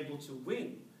been able to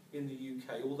win in the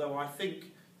UK, although I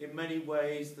think in many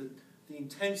ways that the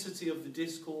intensity of the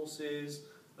discourses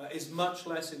is much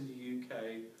less in the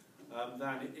UK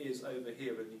than it is over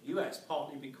here in the US,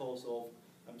 partly because of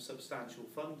substantial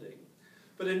funding.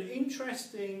 But an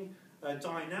interesting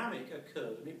dynamic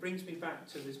occurred, and it brings me back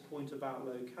to this point about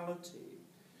locality.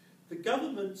 The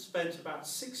government spent about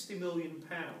 £60 million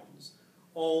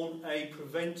on a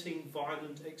preventing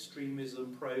violent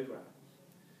extremism programme.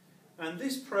 And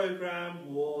this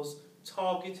programme was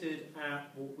targeted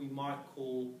at what we might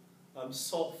call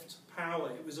soft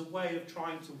power. It was a way of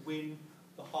trying to win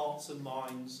the hearts and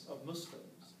minds of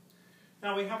Muslims.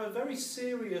 Now we have a very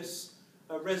serious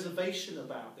reservation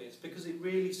about this because it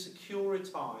really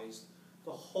securitized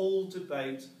the whole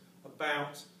debate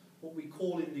about what we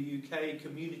call in the UK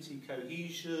community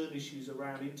cohesion, issues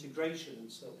around integration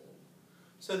and so on.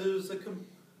 So there was a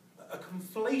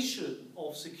conflation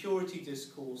of security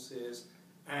discourses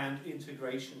and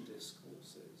integration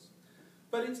discourses.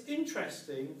 But it's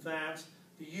interesting that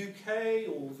the UK,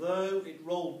 although it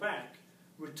rolled back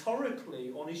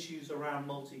rhetorically on issues around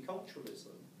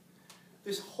multiculturalism,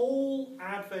 this whole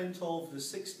advent of the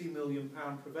 £60 million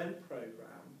Prevent programme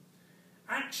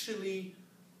actually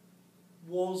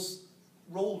was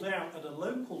rolled out at a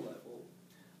local level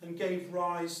and gave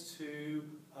rise to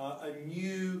a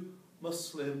new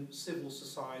Muslim civil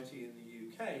society in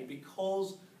the UK,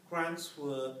 because grants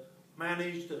were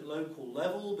managed at local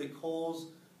level, because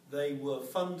they were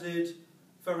funded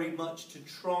very much to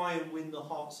try and win the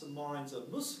hearts and minds of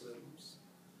Muslims.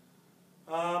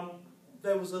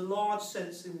 There was a large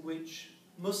sense in which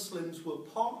Muslims were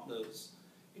partners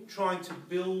in trying to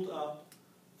build up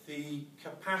the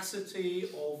capacity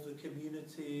of the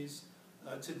communities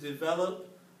to develop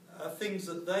things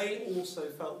that they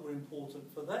also felt were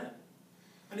important for them.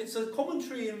 And it's a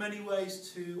commentary in many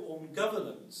ways too on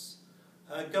governance.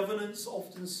 Governance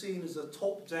often seen as a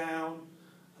top-down,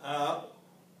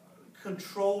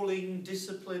 controlling,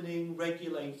 disciplining,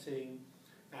 regulating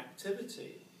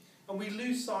activity. And we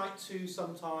lose sight too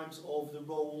sometimes of the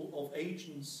role of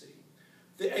agency,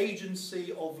 the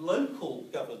agency of local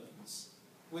governance,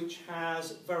 which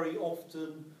has very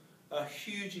often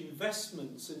huge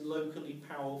investments in locally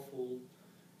powerful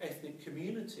ethnic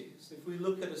communities. If we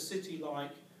look at a city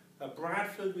like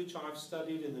Bradford, which I've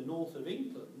studied in the north of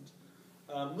England,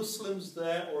 Muslims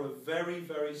there are a very,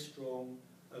 very strong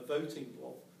voting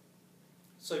bloc.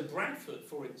 So Bradford,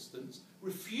 for instance,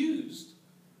 refused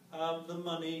the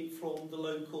money from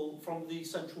the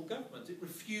central government. It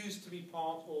refused to be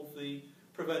part of the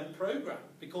Prevent programme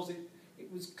because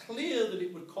it was clear that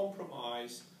it would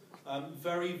compromise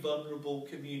very vulnerable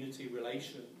community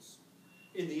relations.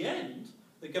 In the end,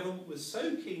 the government was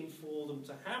so keen for them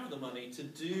to have the money to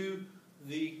do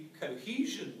the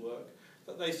cohesion work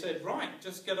that they said, right,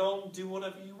 just get on, do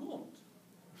whatever you want.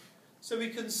 So we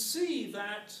can see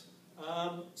that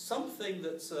something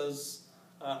that's as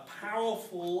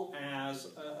powerful as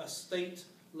a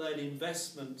state-led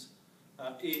investment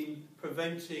in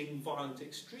preventing violent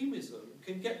extremism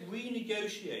can get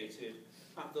renegotiated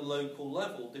at the local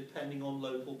level depending on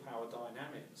local power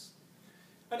dynamics.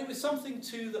 And it was something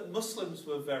too that Muslims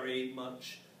were very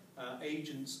much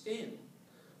agents in.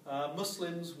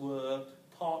 Muslims were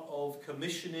part of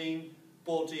commissioning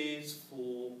bodies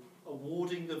for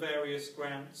awarding the various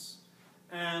grants,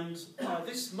 and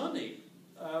this money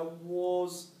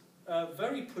was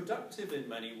very productive in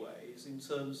many ways in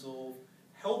terms of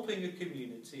helping a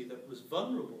community that was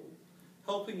vulnerable,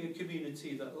 helping a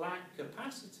community that lacked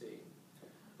capacity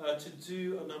to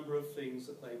do a number of things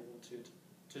that they wanted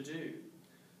to do.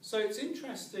 So it's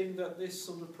interesting that this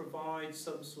sort of provides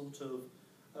some sort of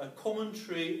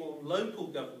commentary on local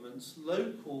governments,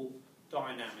 local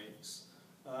dynamics,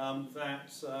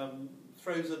 that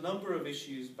throws a number of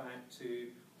issues back to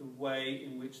the way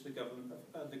in which the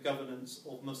governance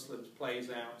of Muslims plays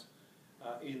out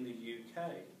in the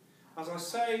UK. As I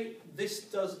say, this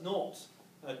does not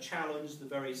challenge the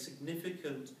very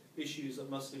significant issues that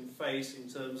Muslims face in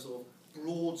terms of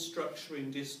broad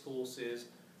structuring discourses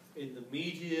in the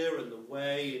media and the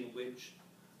way in which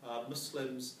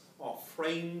Muslims are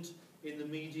framed in the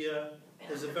media.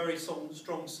 There's a very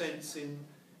strong sense in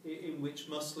which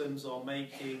Muslims are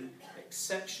making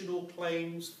exceptional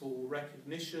claims for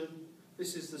recognition.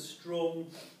 This is the strong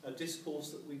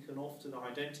discourse that we can often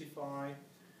identify.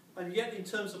 And yet, in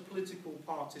terms of political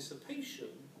participation,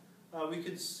 we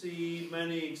can see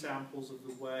many examples of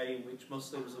the way in which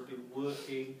Muslims have been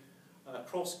working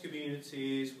across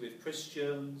communities with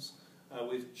Christians,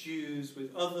 with Jews,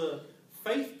 with other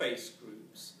faith-based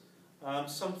groups,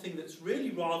 something that's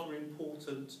really rather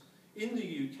important in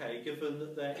the UK, given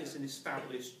that there is an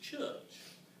established church.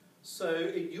 So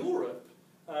in Europe,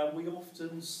 we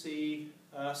often see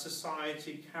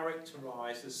society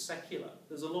characterised as secular.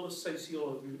 There's a lot of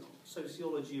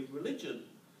sociology of religion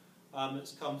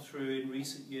that's come through in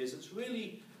recent years. It's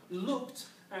really looked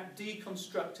at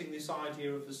deconstructing this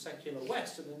idea of the secular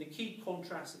West, and then the key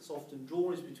contrast that's often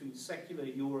drawn is between secular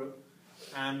Europe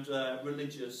and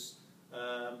religious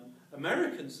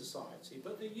American society.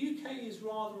 But the UK is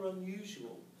rather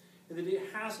unusual in that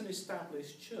it has an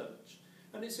established church.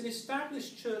 And it's an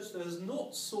established church that has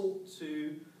not sought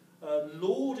to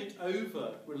lord it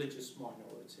over religious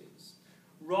minorities.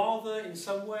 Rather, in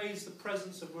some ways, the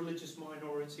presence of religious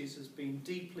minorities has been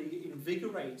deeply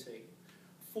invigorating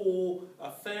for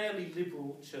a fairly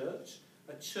liberal church,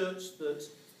 a church that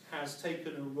has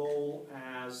taken a role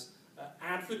as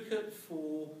advocate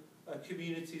for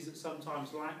communities that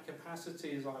sometimes lack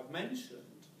capacity, as I've mentioned.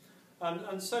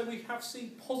 And so we have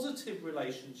seen positive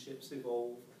relationships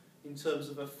evolve in terms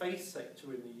of a faith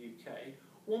sector in the UK,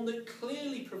 one that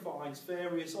clearly provides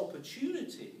various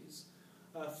opportunities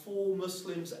for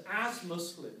Muslims as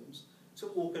Muslims to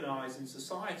organise in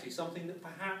society, something that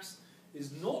perhaps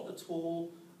is not at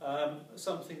all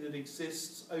something that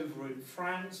exists over in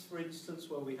France, for instance,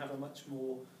 where we have a much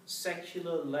more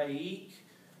secular, laïc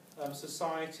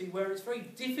society, where it's very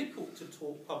difficult to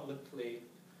talk publicly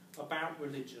about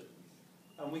religion.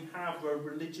 And we have a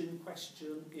religion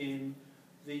question in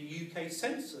the UK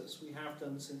census. We have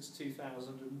done since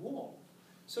 2001.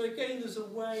 So again, there's a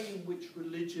way in which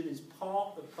religion is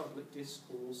part of public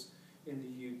discourse in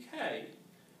the UK.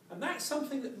 And that's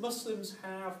something that Muslims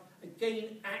have,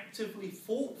 again, actively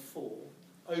fought for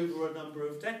over a number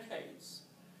of decades.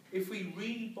 If we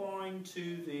rewind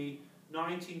to the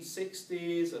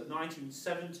 1960s and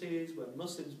 1970s, when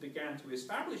Muslims began to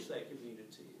establish their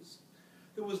communities,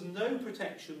 there was no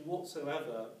protection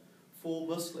whatsoever for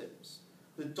Muslims.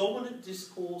 The dominant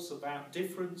discourse about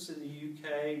difference in the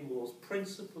UK was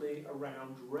principally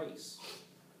around race.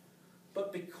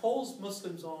 But because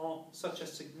Muslims are such a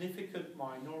significant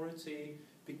minority,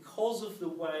 because of the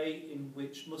way in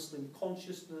which Muslim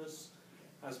consciousness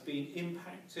has been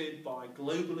impacted by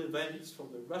global events from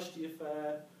the Rushdie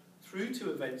affair through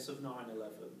to events of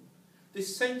 9/11,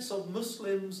 this sense of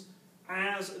Muslims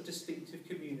as a distinctive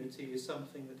community is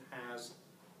something that has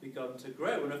begun to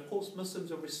grow. And of course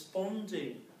Muslims are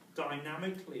responding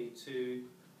dynamically to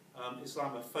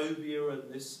Islamophobia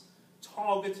and this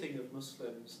targeting of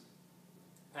Muslims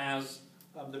as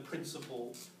the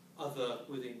principal other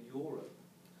within Europe.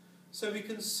 So we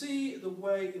can see the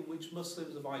way in which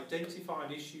Muslims have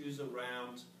identified issues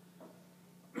around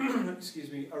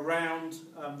around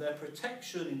their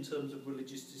protection in terms of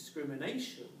religious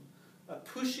discrimination,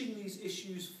 pushing these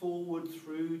issues forward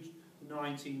through the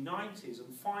 1990s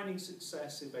and finding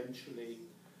success eventually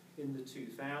in the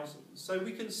 2000s. So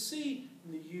we can see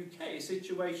in the UK a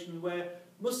situation where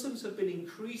Muslims have been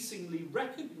increasingly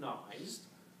recognised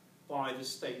by the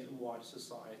state and wider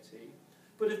society,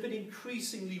 but have been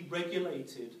increasingly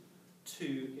regulated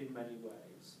too in many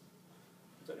ways.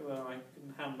 I don't know whether I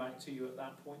can hand back to you at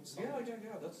that point, Simon. Yeah,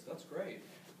 that's great.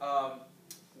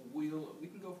 We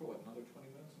can go for what, another 20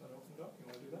 minutes and then open it up? You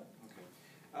want to do that?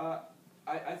 Okay.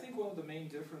 I think one of the main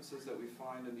differences that we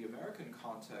find in the American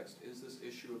context is this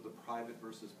issue of the private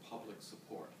versus public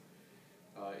support.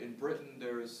 In Britain,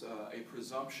 there is a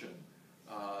presumption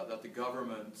that the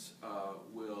government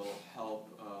will help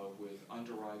with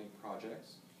underwriting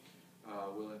projects,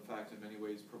 will in fact in many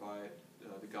ways provide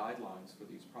the guidelines for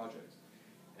these projects.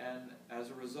 And as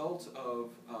a result of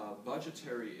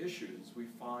budgetary issues, we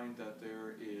find that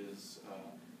there is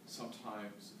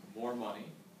sometimes more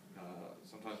money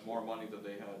than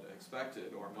they had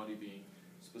expected, or money being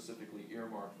specifically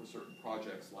earmarked for certain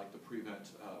projects like the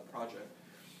Prevent project.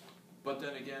 But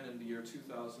then again, in the year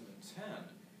 2010,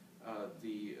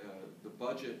 the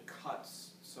budget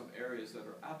cuts some areas that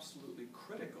are absolutely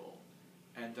critical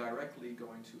and directly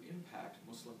going to impact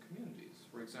Muslim communities.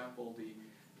 For example, the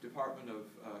Department of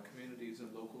Communities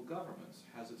and Local Governments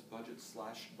has its budget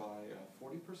slashed by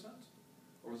 40%?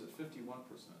 Or was it 51%? I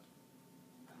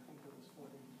think it was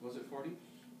 40. Was it 40?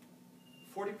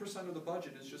 40% of the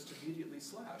budget is just immediately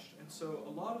slashed. And so a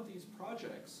lot of these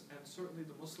projects, and certainly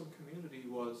the Muslim community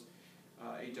was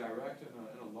a direct and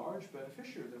a large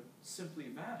beneficiary of them, simply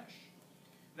vanish.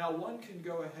 Now one can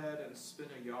go ahead and spin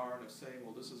a yarn of saying,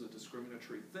 well, this is a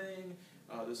discriminatory thing,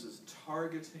 this is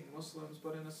targeting Muslims,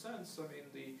 but in a sense, I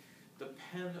mean, the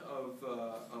pen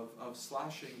of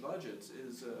slashing budgets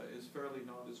is fairly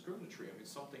non-discriminatory. I mean,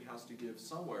 something has to give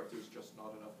somewhere if there's just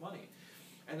not enough money.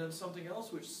 And then something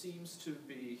else which seems to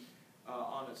be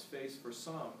on its face for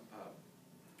some,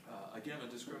 again,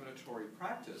 a discriminatory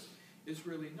practice, is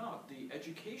really not. The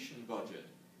education budget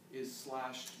is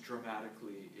slashed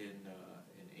dramatically in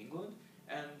England,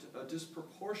 and a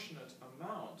disproportionate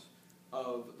amount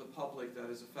of the public that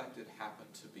is affected happen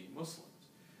to be Muslims.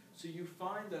 So you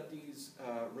find that these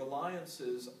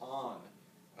reliances on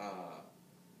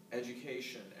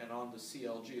education and on the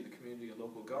CLG, the community and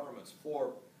local governments,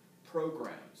 for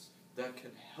programs that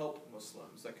can help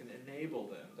Muslims, that can enable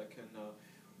them, that can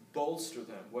bolster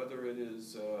them, whether it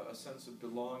is a sense of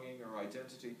belonging or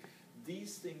identity.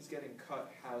 These things getting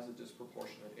cut has a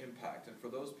disproportionate impact. And for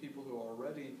those people who are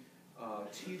already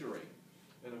teetering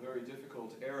in a very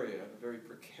difficult area, in a very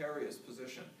precarious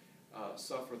position,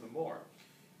 suffer the more.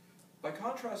 By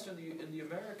contrast, in the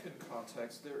American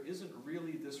context, there isn't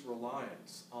really this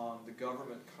reliance on the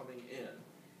government coming in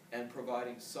and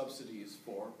providing subsidies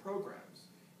for programs.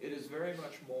 It is very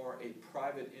much more a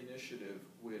private initiative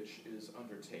which is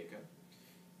undertaken.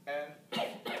 And,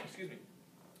 excuse me,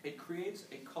 it creates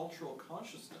a cultural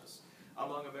consciousness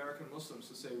among American Muslims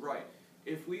to say, right,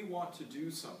 if we want to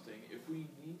do something, if we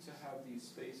need to have these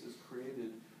spaces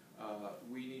created,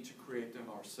 we need to create them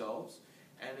ourselves.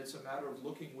 And it's a matter of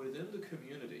looking within the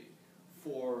community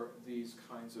for these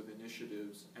kinds of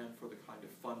initiatives and for the kind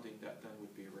of funding that then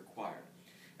would be required.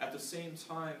 At the same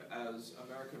time as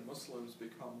American Muslims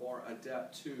become more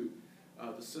adept to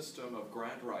the system of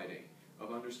grant writing,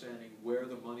 of understanding where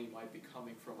the money might be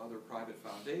coming from other private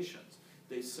foundations,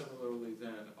 they similarly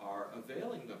then are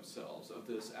availing themselves of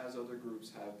this as other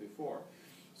groups have before.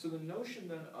 So the notion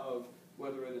then of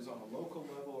whether it is on a local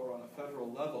level or on a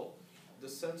federal level, the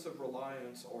sense of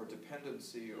reliance or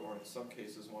dependency, or in some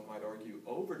cases one might argue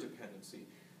over-dependency,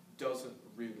 doesn't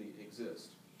really exist.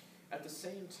 At the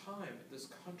same time, this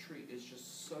country is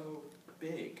just so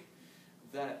big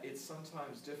that it's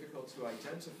sometimes difficult to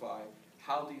identify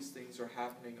how these things are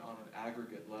happening on an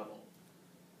aggregate level.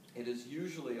 It is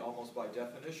usually, almost by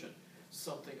definition,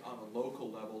 something on a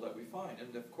local level that we find.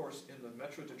 And of course, in the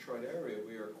Metro Detroit area,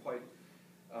 we are quite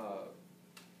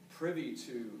privy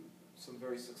to some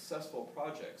very successful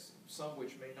projects, some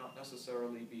which may not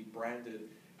necessarily be branded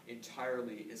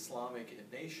entirely Islamic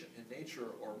in nature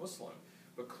or Muslim,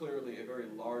 but clearly a very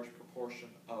large proportion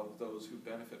of those who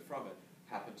benefit from it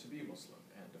happen to be Muslim.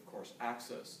 And of course,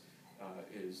 access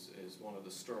is one of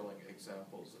the sterling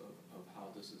examples of how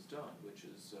this is done, which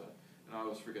is and I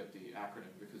always forget the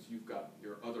acronym because you've got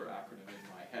your other acronym in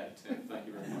my head, Tim, thank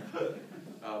you very much.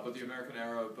 But the American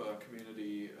Arab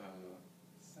Community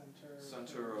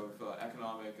Center of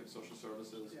Economic and Social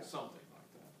Services, Yeah. something like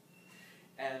that.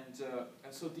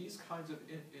 And so these kinds of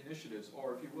initiatives,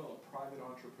 or if you will, private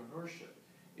entrepreneurship,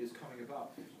 is coming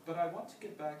about. But I want to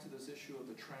get back to this issue of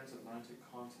the transatlantic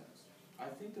context. I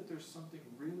think that there's something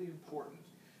really important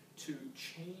to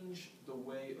change the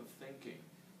way of thinking,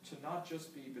 to not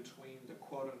just be between the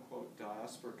quote-unquote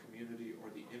diaspora community or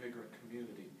the immigrant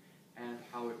community and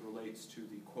how it relates to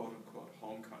the quote-unquote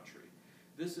home country.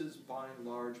 This is by and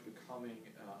large becoming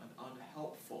an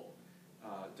unhelpful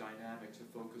dynamic to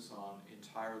focus on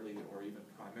entirely or even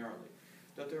primarily.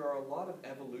 That there are a lot of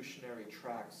evolutionary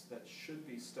tracks that should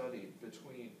be studied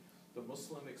between the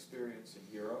Muslim experience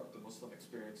in Europe, the Muslim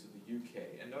experience in the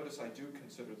UK. And notice I do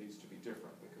consider these to be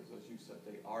different because, as you said,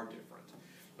 they are different.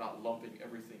 Not lumping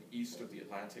everything east of the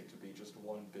Atlantic to be just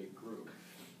one big group.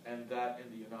 And that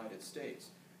in the United States.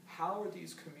 How are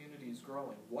these communities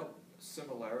growing? What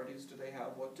similarities do they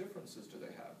have? What differences do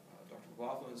they have? Dr.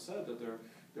 McLoughlin has said that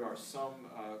there are some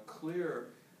clear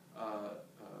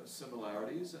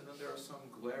similarities, and then there are some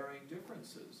glaring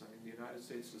differences. I mean, the United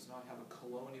States does not have a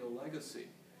colonial legacy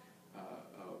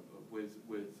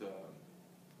with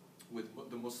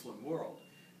the Muslim world,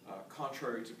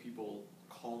 contrary to people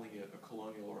calling it a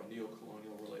colonial or a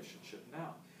neo-colonial relationship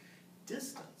now.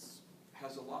 Distance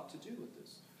has a lot to do with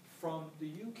this. From the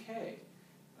UK,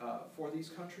 for these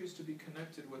countries to be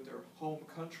connected with their home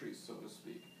countries, so to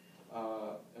speak,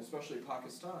 especially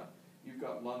Pakistan, you've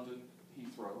got London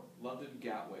Heathrow, London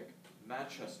Gatwick,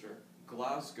 Manchester,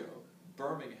 Glasgow,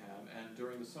 Birmingham, and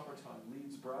during the summertime,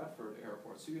 Leeds Bradford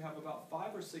Airport. So you have about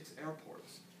 5 or 6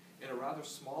 airports in a rather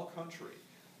small country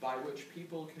by which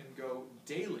people can go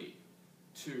daily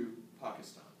to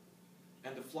Pakistan.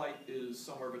 And the flight is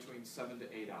somewhere between 7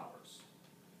 to 8 hours,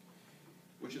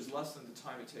 which is less than the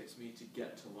time it takes me to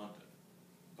get to London,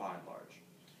 by and large.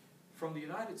 From the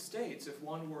United States, if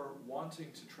one were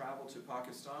wanting to travel to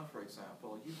Pakistan, for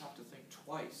example, you have to think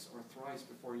twice or thrice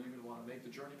before you even want to make the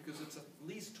journey because it's at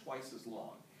least twice as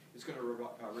long. It's going to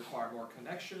require more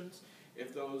connections.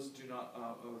 If those do not,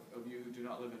 of you who do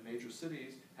not live in major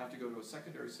cities have to go to a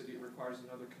secondary city, it requires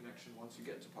another connection once you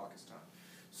get to Pakistan.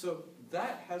 So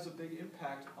that has a big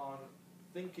impact on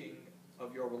thinking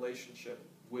of your relationship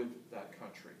with that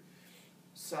country.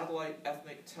 Satellite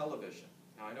ethnic television.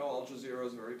 Now I know Al Jazeera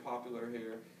is very popular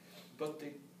here, but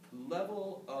the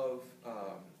level of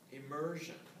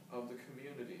immersion of the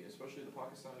community, especially the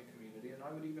Pakistani community, and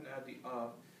I would even add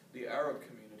the Arab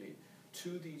community,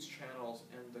 to these channels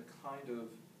and the kind of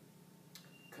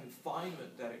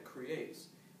confinement that it creates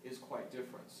is quite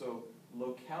different. So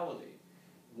locality.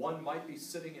 One might be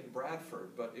sitting in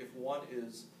Bradford, but if one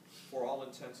is, for all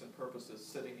intents and purposes,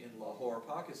 sitting in Lahore,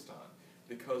 Pakistan,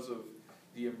 because of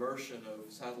the immersion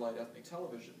of satellite ethnic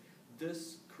television,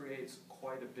 this creates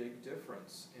quite a big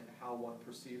difference in how one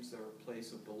perceives their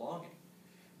place of belonging.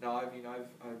 Now, I mean,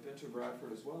 I've been to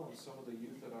Bradford as well, and some of the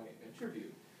youth that I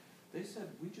interviewed, they said,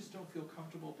 we just don't feel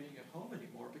comfortable being at home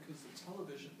anymore because the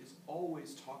television is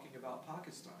always talking about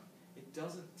Pakistan. It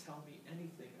doesn't tell me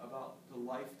anything about the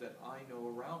life that I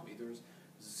know around me. There's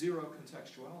zero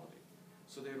contextuality.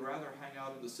 So they'd rather hang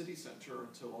out in the city center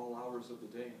until all hours of the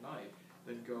day and night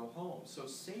than go home. So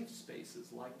safe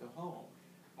spaces like the home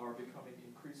are becoming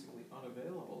increasingly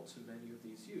unavailable to many of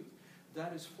these youth.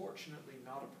 That is fortunately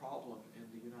not a problem in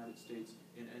the United States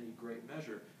in any great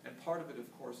measure. And part of it,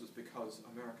 of course, is because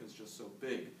America is just so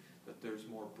big that there's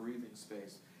more breathing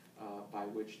space by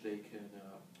which they can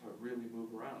really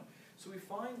move around. So we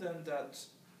find then that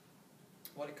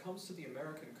when it comes to the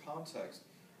American context,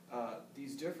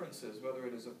 these differences, whether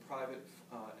it is of private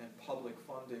and public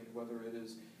funding, whether it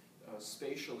is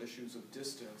spatial issues of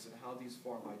distance and how these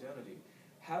form identity,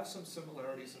 have some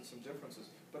similarities and some differences.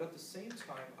 But at the same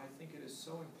time, I think it is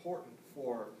so important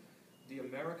for the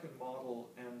American model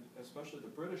and especially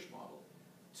the British model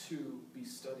to be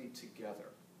studied together,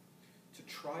 to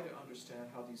try to understand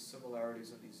how these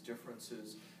similarities and these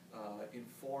differences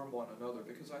inform one another,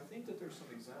 because I think that there's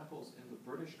some examples in the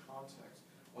British context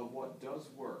of what does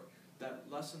work, that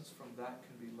lessons from that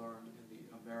can be learned in the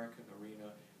American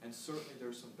arena, and certainly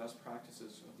there's some best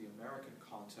practices of the American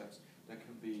context that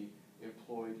can be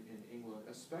employed in England,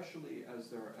 especially as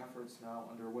there are efforts now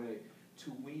underway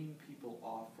to wean people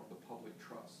off from the public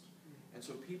trust. And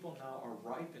so people now are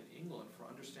ripe in England for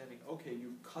understanding, okay,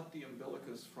 you've cut the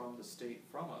umbilicus from the state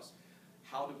from us,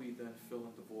 how do we then fill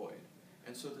in the void?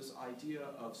 And so this idea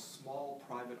of small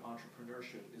private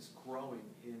entrepreneurship is growing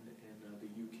in the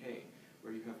UK.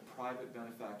 where you have private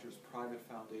benefactors, private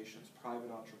foundations,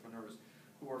 private entrepreneurs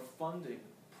who are funding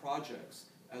projects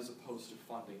as opposed to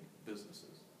funding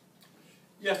businesses.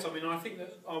 Yes, I mean, I think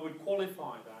that I would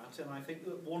qualify that, and I think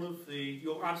that one of the,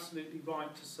 you're absolutely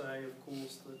right to say, of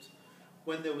course, that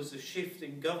when there was a shift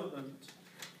in government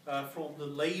from the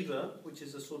Labour, which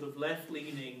is a sort of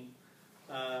left-leaning,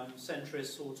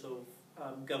 centrist sort of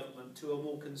government, to a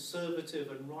more conservative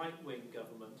and right-wing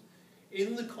government,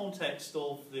 in the context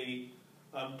of the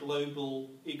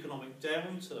global economic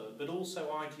downturn, but also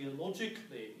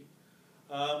ideologically,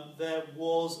 there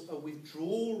was a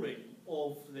withdrawing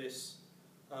of this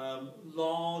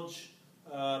large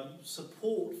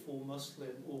support for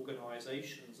Muslim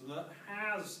organisations, and that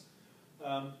has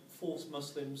forced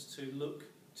Muslims to look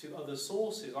to other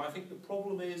sources. I think the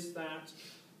problem is that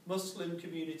Muslim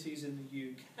communities in the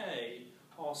UK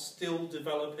are still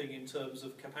developing in terms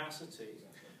of capacity,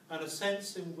 and a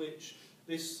sense in which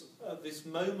this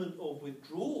moment of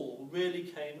withdrawal really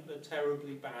came at a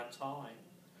terribly bad time.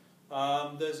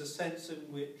 There's a sense in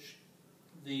which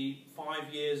the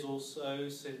 5 years or so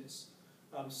since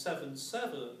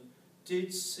 7/7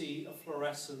 did see a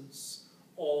florescence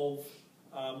of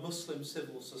Muslim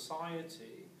civil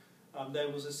society. There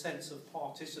was a sense of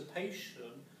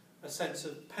participation, a sense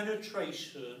of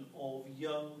penetration of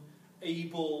young,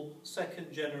 able,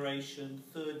 second generation,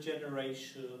 third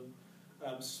generation,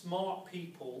 smart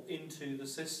people into the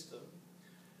system.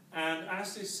 And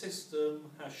as this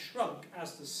system has shrunk,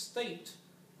 as the state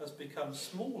has become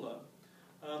smaller,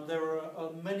 there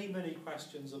are many, many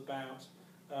questions about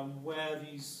where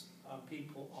these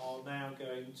people are now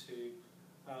going to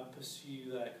pursue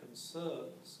their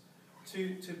concerns.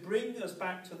 To bring us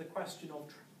back to the question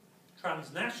of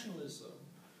transnationalism,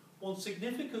 one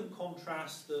significant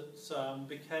contrast that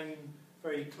became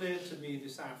very clear to me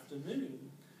this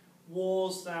afternoon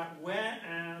was that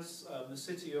whereas the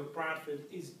city of Bradford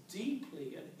is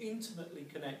deeply and intimately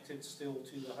connected still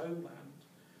to the homeland,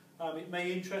 it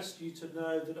may interest you to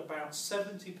know that about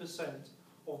 70%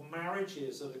 of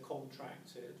marriages that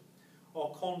are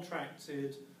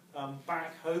contracted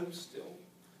back home still.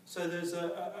 So there's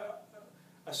a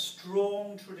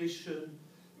strong tradition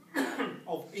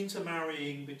of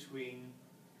intermarrying between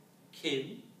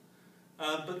kin,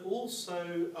 but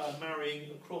also marrying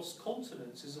across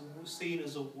continents is seen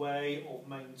as a way of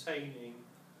maintaining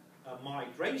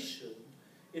migration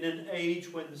in an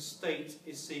age when the state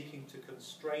is seeking to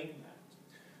constrain that.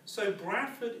 So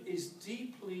Bradford is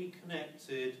deeply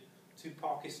connected to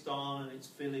Pakistan and its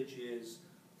villages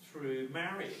through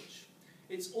marriage.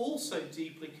 It's also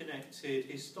deeply connected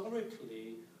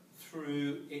historically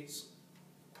through its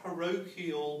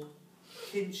parochial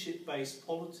kinship-based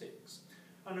politics.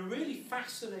 And a really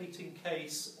fascinating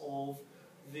case of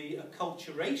the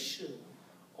acculturation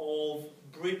of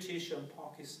British and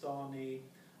Pakistani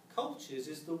cultures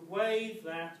is the way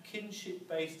that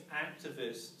kinship-based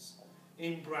activists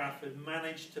in Bradford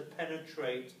managed to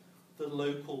penetrate the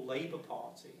local Labour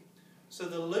Party. So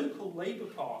the local Labour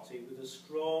Party, with a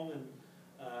strong and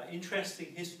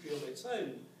interesting history of its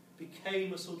own,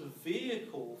 became a sort of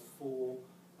vehicle for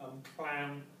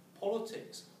clan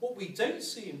politics. What we don't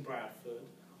see in Bradford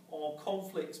are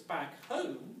conflicts back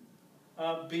home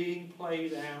being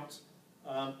played out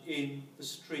in the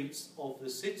streets of the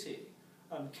city.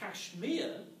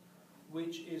 Kashmir,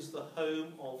 which is the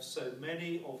home of so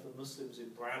many of the Muslims in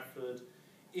Bradford,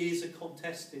 is a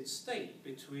contested state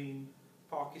between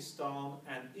Pakistan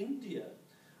and India.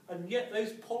 And yet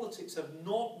those politics have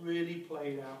not really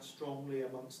played out strongly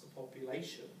amongst the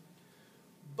population.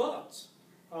 But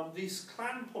this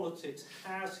clan politics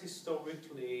has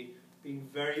historically been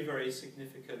very, very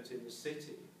significant in the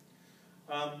city.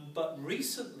 But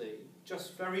recently,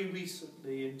 just very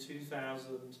recently in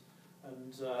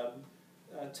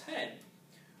 2010,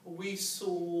 we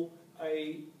saw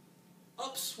a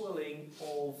upswelling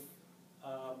of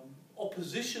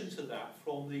opposition to that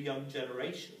from the young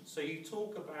generation. So you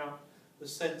talk about the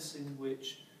sense in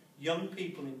which young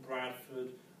people in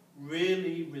Bradford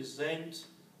really resent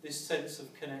this sense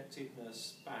of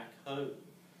connectedness back home,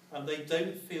 and they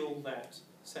don't feel that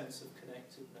sense of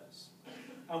connectedness.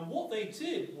 And what they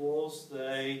did was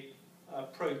they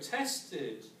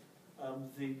protested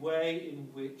the way in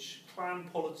which clan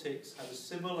politics had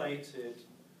assimilated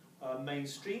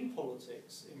mainstream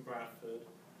politics in Bradford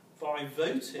by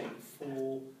voting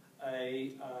for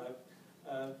a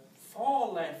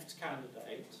far-left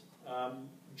candidate,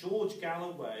 George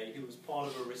Galloway, who was part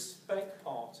of a Respect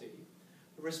Party.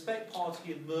 The Respect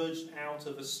Party emerged out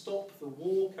of a Stop the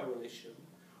War coalition,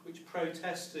 which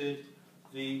protested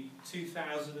the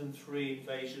 2003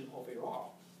 invasion of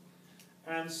Iraq.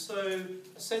 And so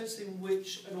a sense in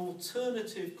which an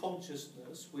alternative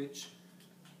consciousness, which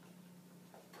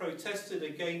protested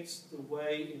against the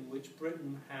way in which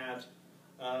Britain had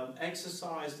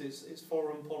exercised its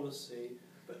foreign policy,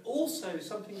 but also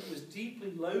something that was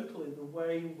deeply local in the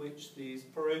way in which these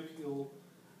parochial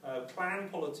clan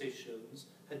politicians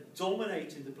had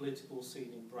dominated the political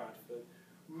scene in Bradford,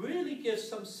 really gives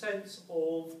some sense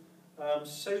of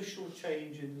social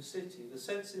change in the city, the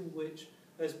sense in which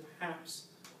there's perhaps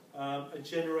a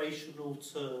generational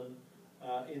turn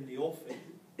in the offing.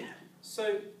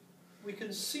 So we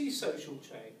can see social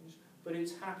change, but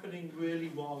it's happening really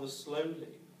rather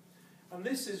slowly. And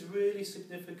this is really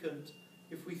significant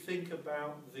if we think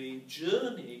about the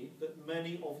journey that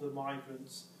many of the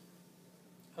migrants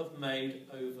have made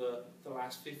over the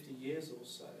last 50 years or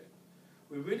so.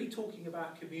 We're really talking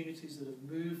about communities that have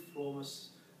moved from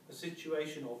a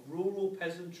situation of rural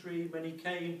peasantry. Many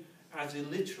came as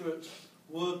illiterate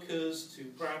workers to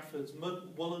Bradford's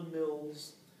woolen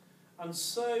mills. And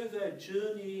so their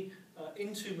journey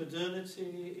into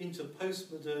modernity, into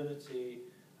post-modernity,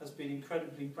 has been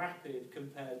incredibly rapid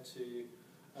compared to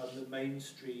the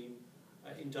mainstream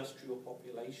industrial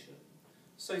population.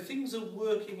 So things are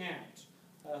working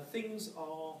out. Things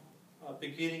are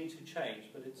beginning to change,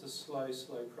 but it's a slow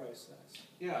process.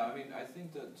 Yeah, I mean, I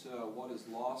think that what is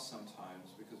lost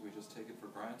sometimes, because we just take it for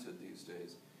granted these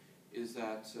days, is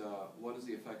that what is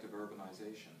the effect of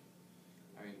urbanization?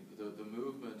 I mean, the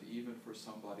movement, even for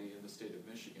somebody in the state of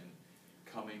Michigan,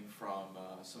 coming from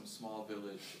some small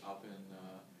village up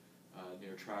in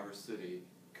near Traverse City,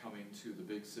 coming to the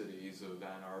big cities of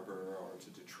Ann Arbor or to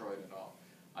Detroit and all.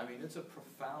 I mean, it's a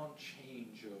profound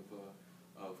change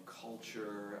of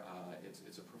culture.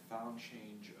 It's a profound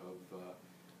change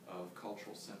of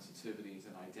cultural sensitivities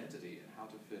and identity and how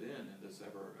to fit in this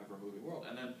ever moving world.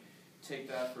 And then take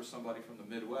that for somebody from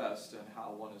the Midwest and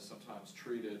how one is sometimes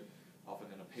treated, often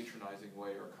in a patronizing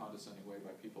way or a condescending way,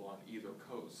 by people on either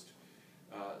coast.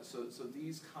 So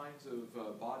these kinds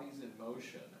of bodies in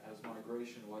motion as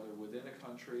migration, whether within a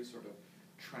country, sort of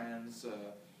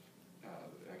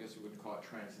I guess you wouldn't call it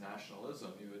transnationalism,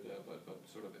 you would, but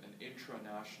sort of an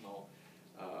intranational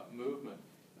movement,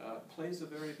 plays a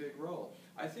very big role.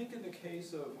 I think in the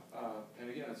case of, and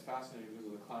again it's fascinating because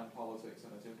of the clan politics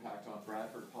and its impact on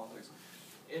Bradford politics,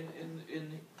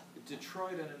 in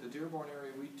Detroit and in the Dearborn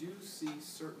area we do see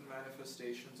certain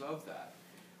manifestations of that.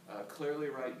 Clearly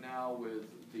right now with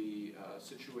the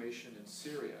situation in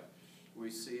Syria, we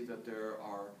see that there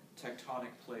are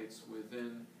tectonic plates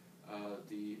within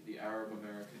the Arab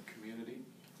American community.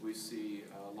 We see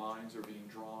lines are being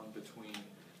drawn between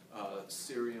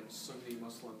Syrian Sunni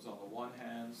Muslims on the one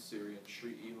hand, Syrian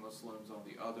Shi'i Muslims on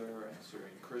the other, and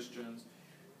Syrian Christians.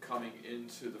 Coming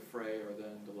into the fray are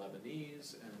then the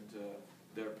Lebanese and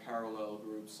their parallel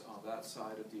groups on that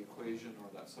side of the equation or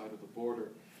that side of the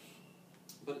border.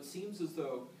 But it seems as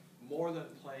though more than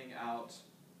playing out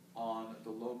on the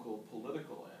local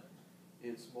political end,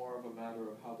 it's more of a matter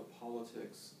of how the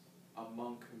politics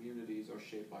among communities are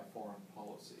shaped by foreign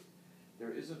policy.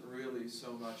 There isn't really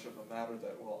so much of a matter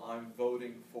that, well, I'm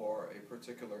voting for a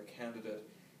particular candidate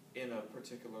in a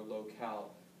particular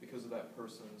locale because of that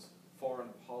person's foreign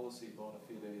policy bona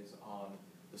fides on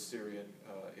the Syrian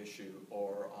issue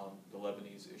or on the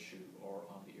Lebanese issue or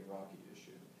on the Iraqi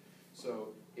issue. So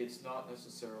it's not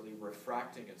necessarily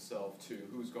refracting itself to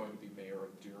who's going to be mayor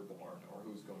of Dearborn or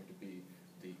who's going to be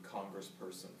the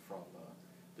congressperson from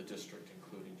the district,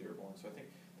 including Dearborn. So I think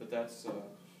that's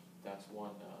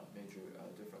one major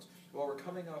difference. Well, we're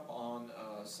coming up on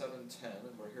 7:10,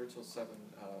 and we're here till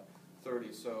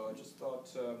 7:30. So I just thought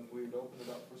we would open it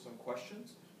up for some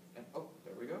questions. And oh,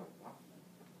 there we go. Wow.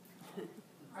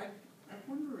 I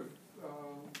wonder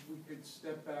if we could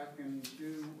step back and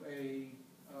do a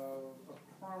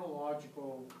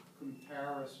chronological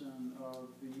comparison of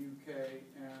the UK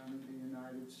and the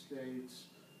United States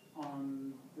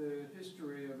on the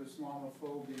history of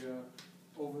Islamophobia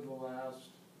over the last,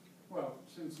 well,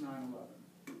 since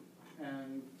 9/11.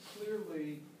 And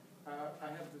clearly, I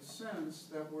have the sense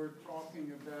that we're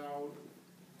talking about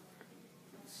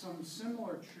some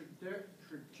similar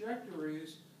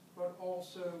trajectories, but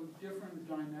also different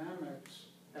dynamics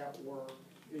at work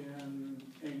in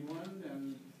England,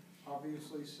 and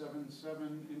obviously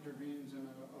 7/7 intervenes in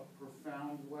a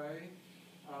profound way,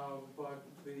 but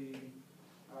the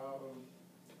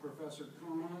Professor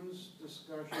Khan's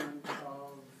discussion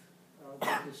of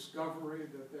the discovery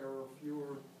that there are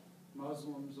fewer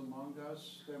Muslims among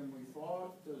us than we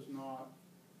thought does not,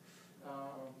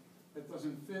 it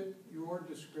doesn't fit your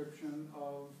description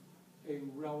of a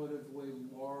relatively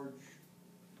large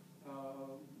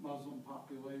Muslim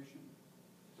population.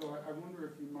 So I wonder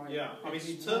if you might Yeah, I mean,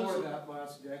 in explore terms of- that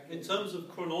last decade. In terms of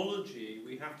chronology,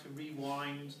 we have to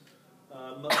rewind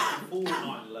much before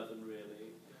 9/11,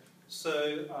 really.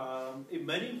 So, in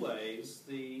many ways,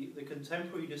 the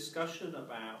contemporary discussion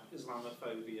about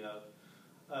Islamophobia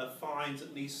finds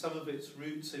at least some of its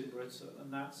roots in Britain,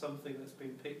 and that's something that's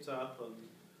been picked up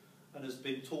and has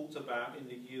been talked about in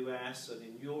the US and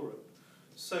in Europe.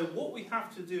 So what we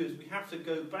have to do is we have to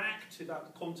go back to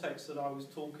that context that I was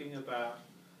talking about,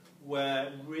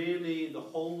 where really the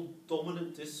whole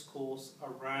dominant discourse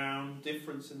around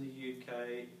difference in the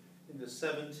UK in the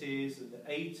 70s and the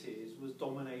 80s was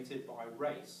dominated by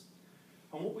race.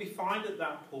 And what we find at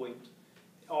that point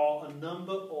are a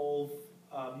number of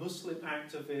Muslim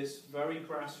activists, very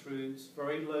grassroots,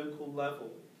 very local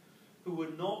level, who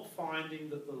were not finding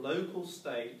that the local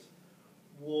state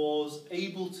was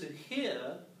able to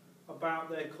hear about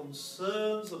their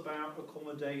concerns about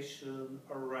accommodation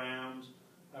around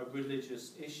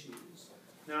religious issues.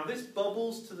 Now, this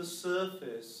bubbles to the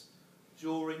surface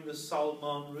during the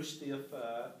Salman Rushdie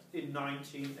affair in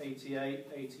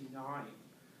 1988-89.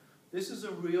 This is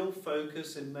a real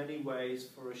focus in many ways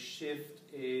for a shift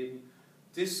in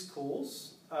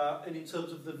discourse and in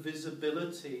terms of the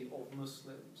visibility of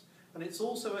Muslims. And it's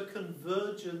also a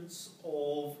convergence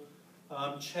of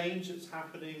change that's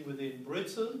happening within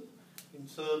Britain in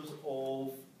terms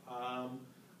of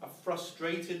a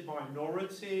frustrated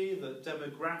minority that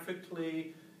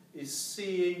demographically is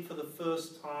seeing for the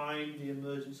first time the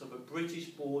emergence of a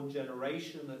British-born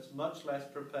generation that's much less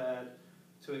prepared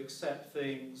to accept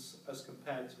things as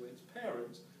compared to its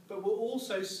parents. But we're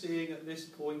also seeing at this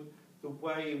point the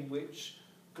way in which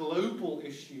global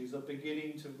issues are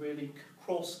beginning to really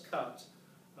cross-cut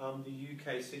the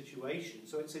UK situation.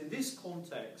 So it's in this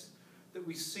context that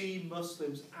we see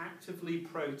Muslims actively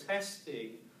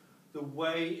protesting the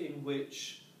way in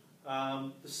which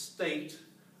the state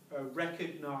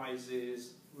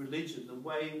recognises religion, the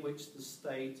way in which the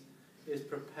state is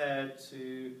prepared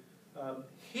to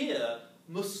hear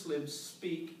Muslims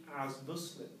speak as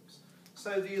Muslims.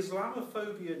 So the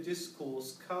Islamophobia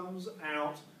discourse comes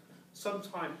out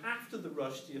sometime after the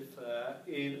Rushdie affair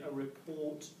in a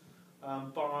report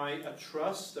by a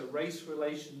trust, a race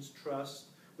relations trust,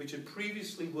 which had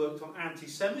previously worked on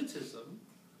anti-Semitism,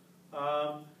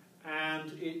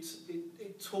 and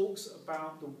it talks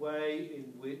about the way in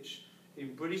which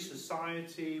in British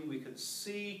society we can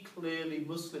see clearly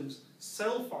Muslims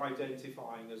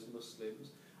self-identifying as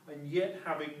Muslims and yet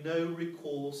having no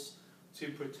recourse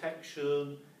to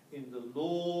protection in the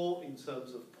law, in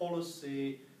terms of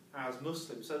policy, as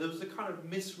Muslims. So there was a kind of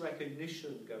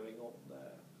misrecognition going on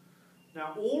there.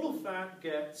 Now all of that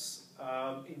gets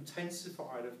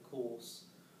intensified, of course,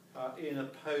 in a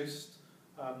post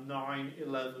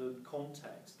 9/11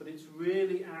 context, but it's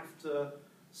really after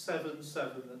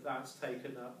 7/7 that that's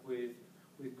taken up with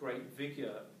great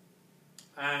vigour.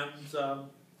 And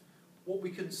what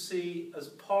we can see as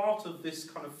part of this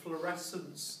kind of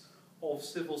fluorescence of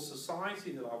civil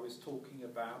society that I was talking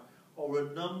about are a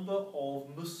number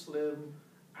of Muslim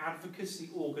advocacy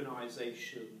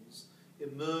organisations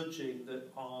emerging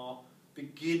that are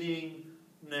beginning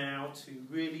now to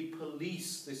really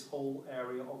police this whole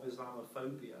area of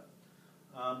Islamophobia.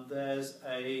 There's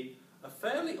a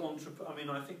fairly I mean,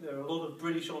 I think there are a lot of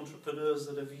British entrepreneurs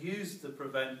that have used the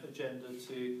Prevent agenda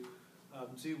to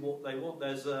do what they want.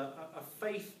 There's a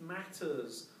Faith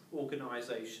Matters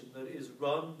organisation that is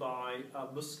run by a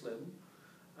Muslim,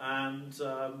 and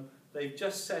they've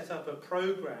just set up a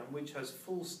programme which has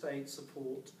full state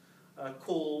support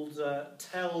called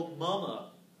Tell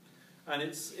Mama, and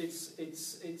it's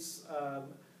a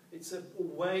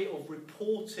way of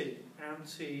reporting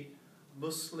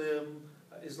anti-Muslim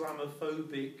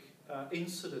Islamophobic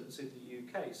incidents in the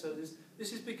UK. So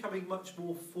this is becoming much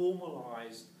more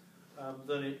formalised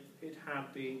than it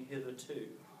had been hitherto.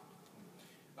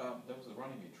 That was the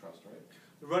Runnymede Trust, right?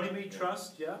 The Runnymede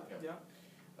Trust, yeah.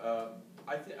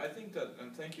 I think that,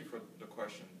 and thank you for the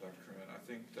question, Dr. Freeman, I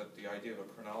think that the idea of a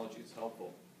chronology is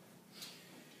helpful.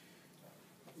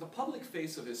 The public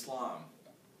face of Islam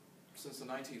since the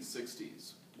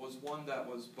 1960s was one that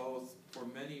was both, for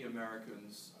many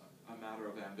Americans, a matter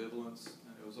of ambivalence,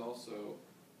 and it was also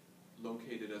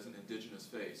located as an indigenous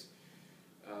face.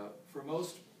 For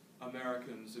most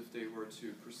Americans, if they were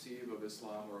to perceive of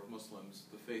Islam or of Muslims,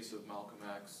 the face of Malcolm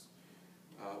X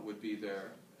would be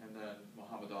there, and then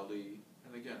Muhammad Ali,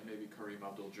 and again, maybe Kareem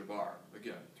Abdul-Jabbar.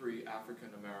 Again, 3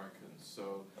 African Americans,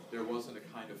 so there wasn't a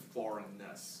kind of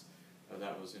foreignness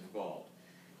that was involved.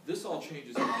 This all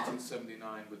changes in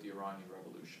 1979 with the Iranian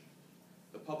Revolution.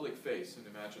 The public face, and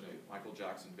imagine a Michael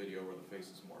Jackson video where the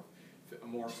faces morph,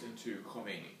 morphs into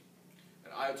Khomeini.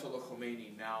 And Ayatollah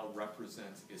Khomeini now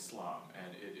represents Islam,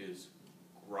 and it is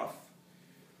gruff,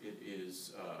 it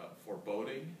is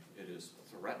foreboding, it is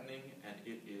threatening, and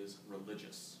it is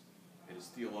religious. It is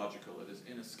theological, it is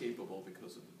inescapable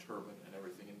because of the turban and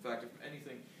everything. In fact, if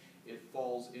anything, it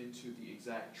falls into the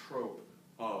exact trope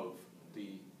of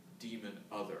the demon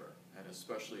other, and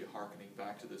especially hearkening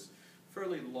back to this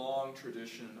fairly long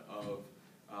tradition of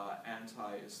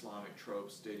anti-Islamic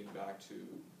tropes dating back to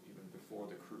even before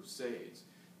the Crusades,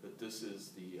 that this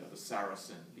is the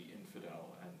Saracen, the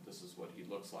infidel, and this is what he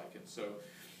looks like. And so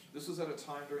this was at a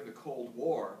time during the Cold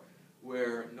War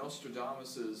where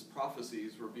Nostradamus's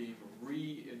prophecies were being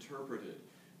reinterpreted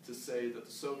to say that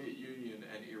the Soviet Union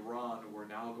and Iran were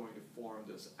now going to form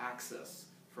this axis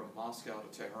from Moscow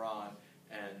to Tehran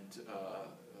and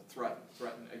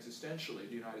threaten existentially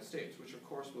the United States, which of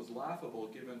course was laughable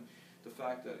given the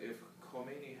fact that if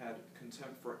Khomeini had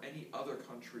contempt for any other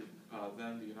country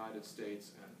than the United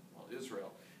States and, well,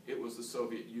 Israel, it was the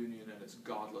Soviet Union and its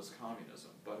godless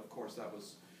communism. But of course that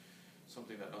was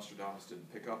something that Nostradamus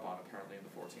didn't pick up on apparently in the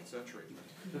 14th century.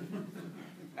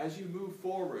 As you move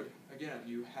forward, again,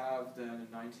 you have then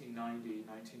in 1990,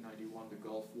 1991, the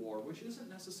Gulf War, which isn't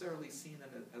necessarily seen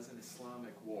as an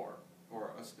Islamic war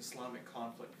or an Islamic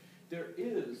conflict. There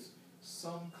is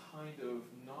some kind of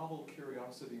novel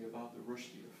curiosity about the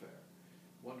Rushdie affair,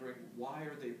 wondering why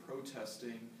are they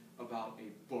protesting about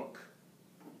a book.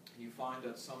 You find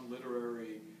that some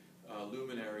literary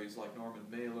luminaries like Norman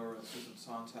Mailer and Susan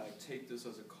Sontag take this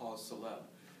as a cause célèbre.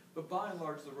 But by and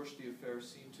large, the Rushdie affair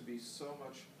seemed to be so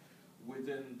much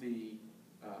within the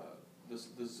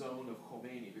zone of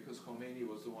Khomeini, because Khomeini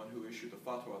was the one who issued the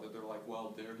fatwa that they're like,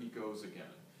 well, there he goes again.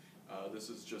 This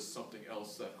is just something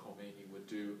else that Khomeini would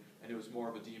do, and it was more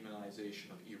of a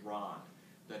demonization of Iran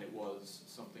than it was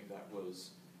something that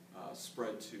was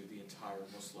spread to the entire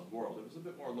Muslim world. It was a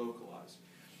bit more localized.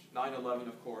 9/11,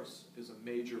 of course, is a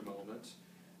major moment.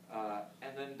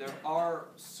 And then there are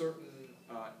certain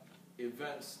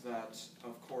events that,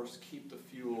 of course, keep the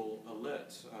fuel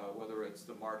lit, whether it's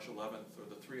the March 11th or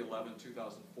the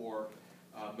 3/11/2004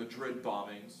 Madrid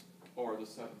bombings or the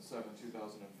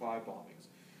 7/7/2005 bombings.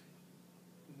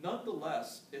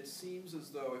 Nonetheless, it seems as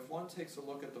though if one takes a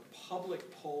look at the public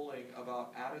polling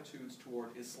about attitudes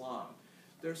toward Islam,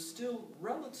 they're still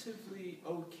relatively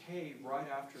okay right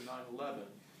after 9/11.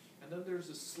 And then there's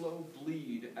a slow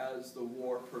bleed as the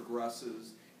war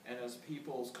progresses and as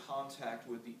people's contact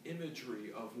with the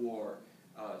imagery of war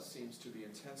seems to be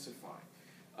intensifying.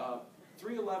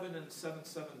 3/11 and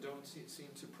 7/7 don't seem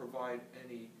to provide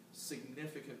any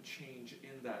significant change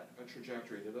in that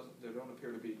trajectory. There don't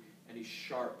appear to be any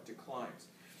sharp declines.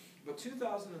 But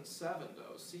 2007,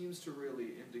 though, seems to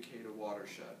really indicate a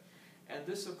watershed. And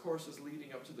this, of course, is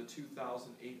leading up to the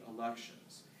 2008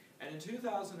 elections. And in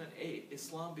 2008,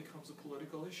 Islam becomes a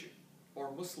political issue,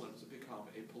 or Muslims become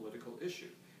a political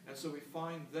issue. And so we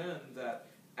find then that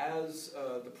as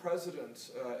the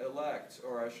president-elect,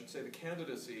 or I should say the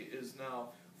candidacy, is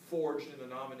now forged in the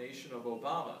nomination of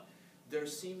Obama, there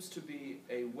seems to be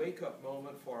a wake-up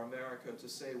moment for America to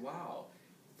say, wow,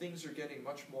 things are getting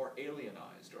much more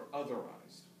alienized or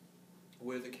otherized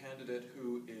with a candidate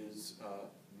who is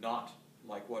not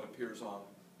like what appears on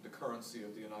the currency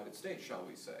of the United States, shall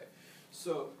we say.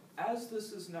 So as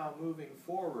this is now moving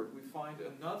forward, we find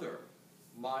another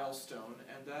milestone,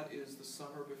 and that is the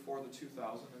summer before the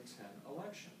 2010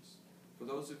 elections. For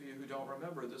those of you who don't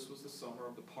remember, this was the summer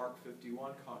of the Park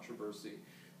 51 controversy,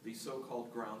 the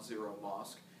so-called Ground Zero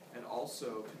Mosque, and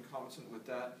also concomitant with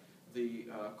that, the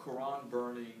Quran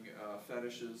burning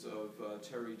fetishes of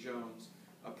Terry Jones,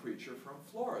 a preacher from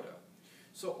Florida.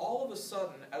 So all of a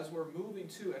sudden, as we're moving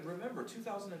to, and remember,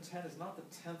 2010 is not the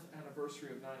 10th anniversary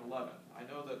of 9/11. I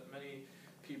know that many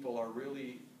people are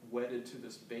really wedded to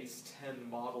this base 10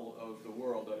 model of the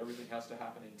world, that everything has to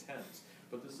happen in tens,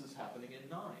 but this is happening in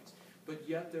nines. But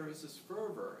yet there is this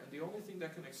fervor, and the only thing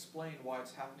that can explain why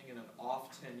it's happening in an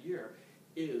off 10 year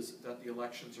is that the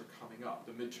elections are coming up,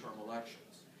 the midterm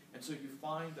elections. And so you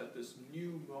find that this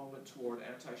new moment toward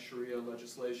anti-Sharia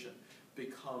legislation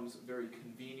becomes very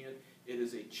convenient. It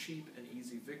is a cheap and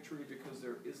easy victory because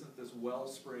there isn't this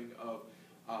wellspring of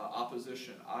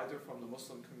opposition, either from the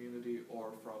Muslim community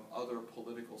or from other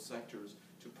political sectors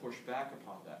to push back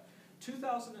upon that.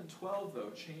 2012,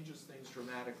 though, changes things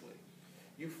dramatically.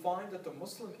 You find that the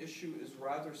Muslim issue is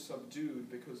rather subdued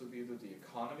because of either the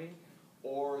economy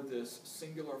or this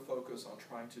singular focus on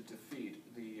trying to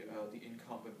defeat the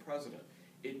incumbent president.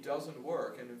 It doesn't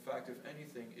work, and in fact, if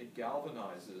anything, it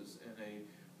galvanizes in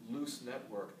a loose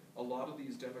network a lot of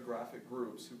these demographic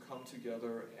groups who come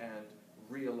together and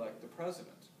re-elect the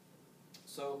president.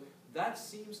 So that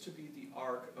seems to be the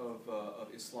arc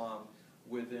of Islam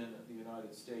within the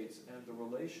United States and the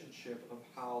relationship of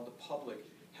how the public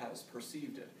has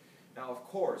perceived it. Now, of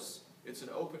course, it's an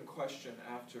open question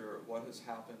after what has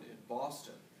happened in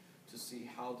Boston to see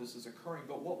how this is occurring.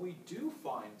 But what we do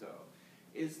find, though,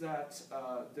 is that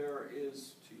there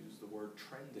is, to use the word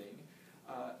trending,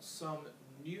 some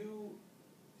new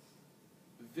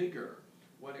vigor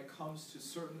when it comes to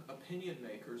certain opinion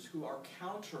makers who are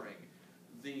countering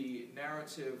the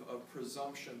narrative of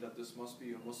presumption that this must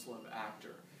be a Muslim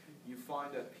actor. You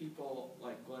find that people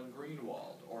like Glenn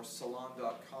Greenwald or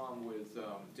Salon.com with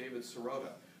David Sirota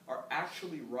are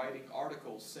actually writing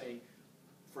articles saying,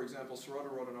 for example,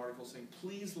 Sirota wrote an article saying,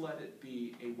 please let it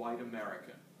be a white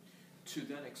American, to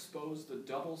then expose the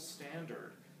double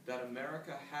standard that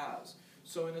America has.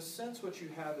 So in a sense, what you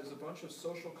have is a bunch of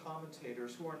social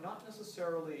commentators who are not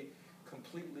necessarily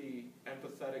completely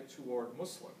empathetic toward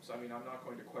Muslims. I mean, I'm not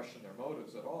going to question their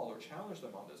motives at all or challenge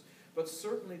them on this, but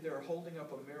certainly they're holding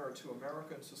up a mirror to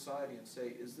American society and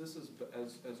say, is this as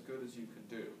good as you can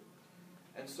do?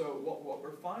 And so what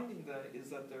we're finding then is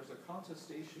that there's a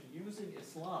contestation using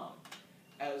Islam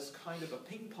as kind of a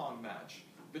ping-pong match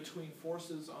between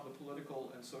forces on the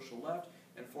political and social left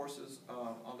and forces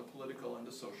on the political and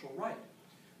the social right.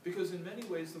 Because in many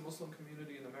ways, the Muslim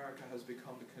community in America has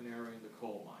become the canary in the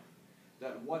coal mine.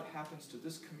 That what happens to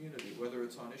this community, whether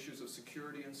it's on issues of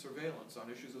security and surveillance, on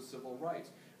issues of civil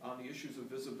rights, on the issues of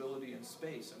visibility and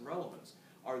space and relevance,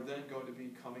 are then going to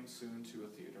be coming soon to a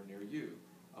theater near you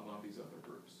among these other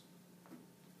groups.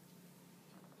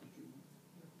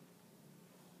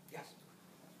 Yes.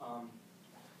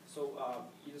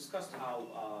 You discussed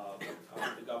how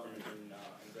the government in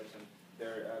Britain,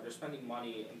 they're spending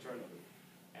money internally,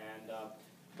 and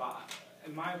but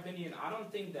in my opinion, I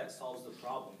don't think that solves the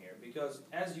problem here, because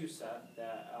as you said,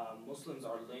 that Muslims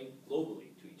are linked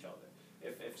globally to each other.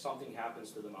 If something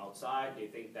happens to them outside, they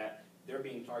think that they're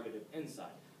being targeted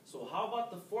inside. So how about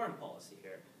the foreign policy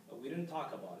here? We didn't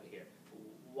talk about it here.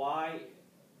 Why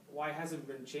hasn't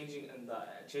been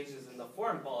changes in the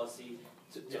foreign policy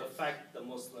to affect the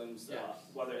Muslims,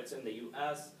 whether it's in the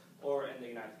U.S. or in the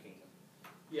United Kingdom?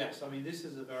 Yes, I mean, this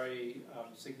is a very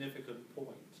significant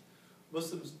point.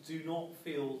 Muslims do not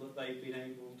feel that they've been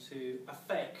able to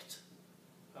affect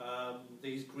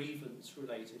these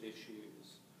grievance-related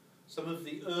issues. Some of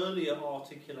the earlier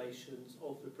articulations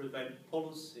of the Prevent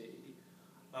policy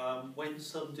went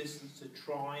some distance to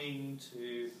trying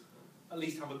to at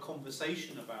least have a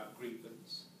conversation about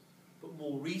grievance, but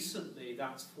more recently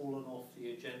that's fallen off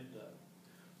the agenda.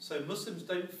 So Muslims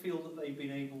don't feel that they've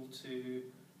been able to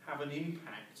have an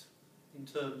impact in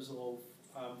terms of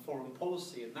foreign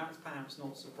policy, and that's perhaps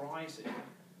not surprising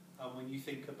when you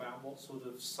think about what sort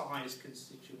of size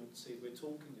constituency we're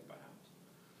talking about.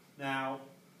 Now,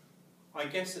 I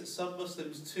guess that some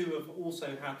Muslims too have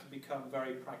also had to become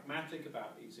very pragmatic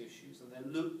about these issues, and they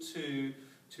look to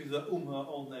the Ummah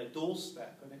on their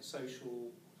doorstep and its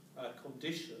social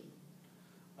condition.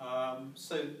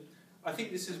 So I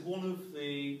think this is one of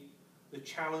the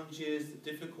challenges, the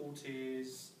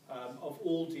difficulties of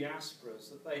all diasporas,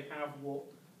 that they have what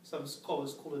some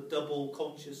scholars call a double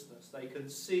consciousness. They can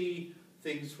see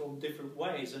things from different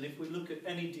ways, and if we look at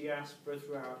any diaspora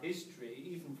throughout history,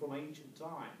 even from ancient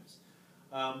times,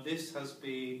 this has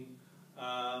been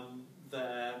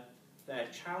their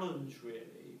challenge,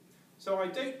 really. So I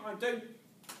don't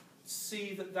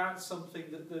see that that's something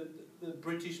that the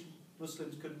British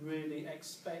Muslims can really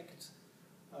expect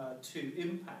to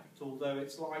impact, although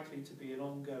it's likely to be an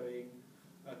ongoing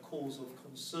cause of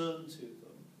concern to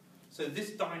them. So this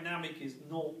dynamic is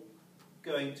not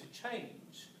going to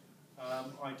change,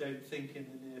 I don't think, in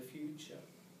the near future.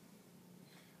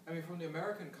 I mean, from the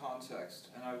American context,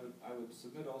 and I would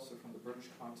submit also from the British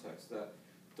context, that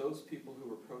those people who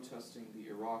were protesting the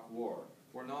Iraq War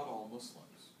were not all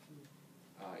Muslims.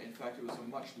 In fact, it was a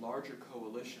much larger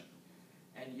coalition,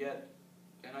 and yet,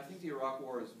 and I think the Iraq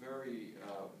War is very,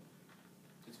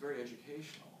 it's very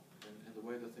educational in the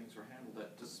way that things were handled,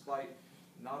 that despite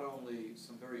not only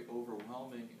some very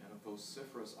overwhelming and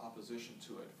vociferous opposition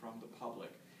to it from the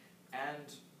public,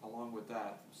 and along with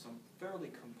that, some fairly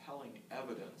compelling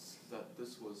evidence that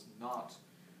this was not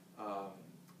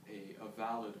a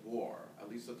valid war, at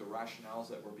least that the rationales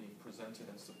that were being presented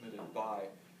and submitted by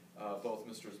both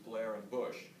Mrs. Blair and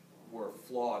Bush were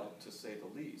flawed, to say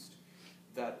the least,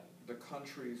 that the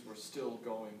countries were still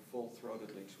going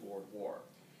full-throatedly toward war.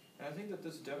 And I think that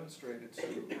this demonstrated to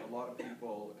a lot of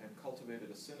people and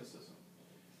cultivated a cynicism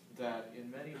that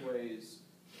in many ways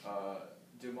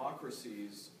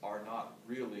democracies are not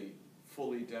really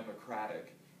fully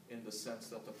democratic in the sense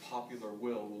that the popular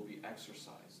will be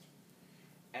exercised.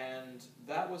 And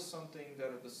that was something that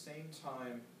at the same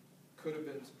time could have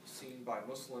been seen by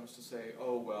Muslims to say,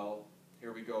 oh, well,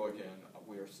 here we go again,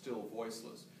 we are still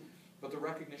voiceless. But the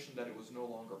recognition that it was no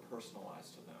longer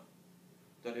personalized to them.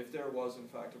 That if there was, in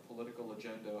fact, a political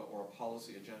agenda or a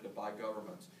policy agenda by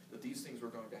governments, that these things were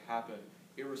going to happen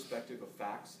irrespective of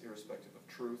facts, irrespective of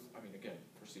truth, I mean, again,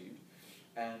 perceived,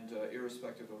 and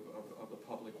irrespective of the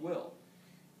public will.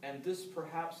 And this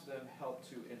perhaps then helped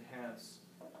to enhance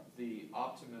the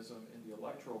optimism in the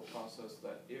electoral process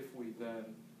that if we then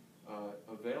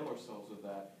avail ourselves of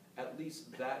that, at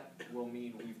least that will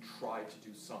mean we've tried to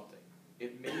do something.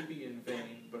 It may be in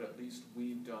vain, but at least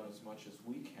we've done as much as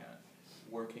we can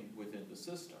working within the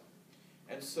system.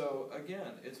 And so,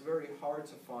 again, it's very hard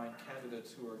to find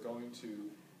candidates who are going to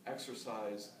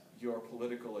exercise your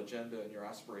political agenda and your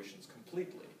aspirations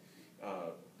completely.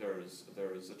 There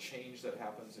is a change that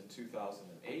happens in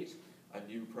 2008, a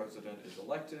new president is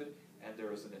elected, and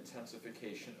there is an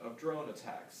intensification of drone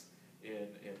attacks in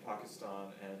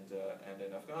Pakistan and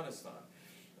in Afghanistan.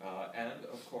 And,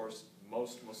 of course,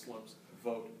 most Muslims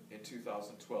vote in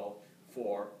 2012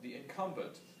 for the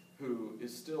incumbent, who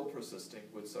is still persisting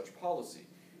with such policy,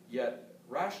 yet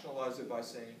rationalize it by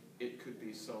saying it could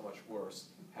be so much worse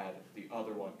had the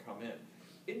other one come in.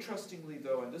 Interestingly,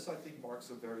 though, and this I think marks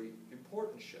a very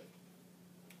important shift,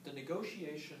 the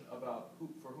negotiation about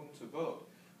for whom to vote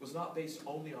was not based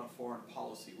only on foreign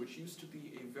policy, which used to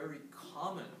be a very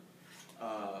common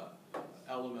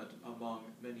element among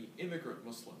many immigrant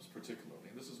Muslims particularly,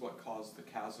 and this is what caused the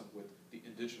chasm with the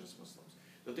indigenous Muslims,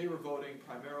 that they were voting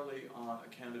primarily on a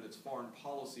candidate's foreign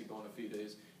policy bona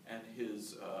fides and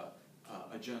his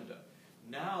agenda.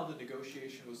 Now the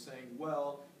negotiation was saying,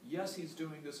 well, yes, he's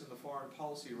doing this in the foreign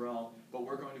policy realm, but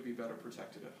we're going to be better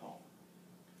protected at home.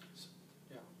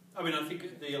 Yeah, I mean, I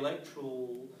think the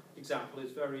electoral example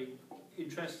is very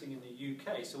interesting in the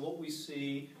UK. So what we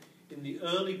see in the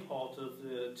early part of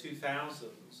the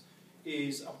 2000s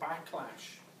is a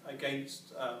backlash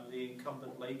against the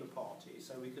incumbent Labour Party.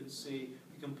 So we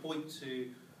can point to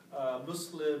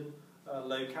Muslim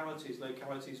localities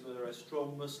where there are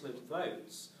strong Muslim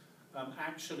votes,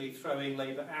 actually throwing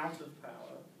Labour out of power.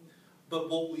 But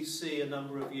what we see a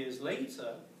number of years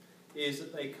later is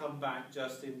that they come back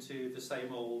just into the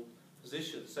same old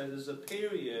position. So there's a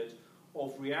period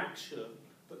of reaction,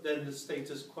 but then the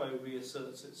status quo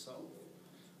reasserts itself.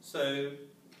 So,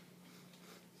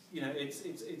 you know,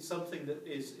 it's something that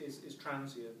is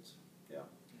transient. Yeah.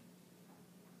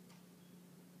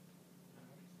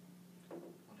 Want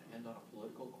to end on a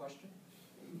political question?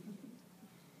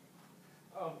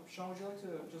 Seán, would you like to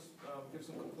just give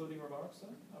some concluding remarks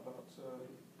then about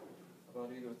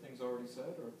either things already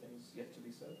said or things yet to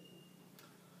be said?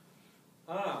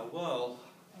 Well,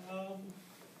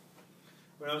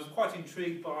 I was quite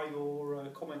intrigued by your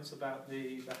comments about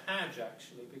the Hajj,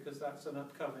 actually, because that's an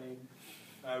upcoming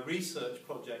research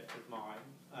project of mine.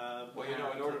 Well, you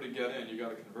know, in order to get in, you got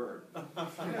to convert.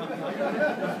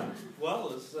 Well,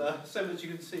 there's so much you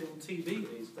can see on TV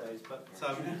these days, but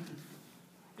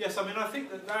yes, I mean, I think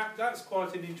that's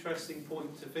quite an interesting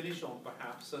point to finish on,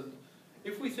 perhaps. And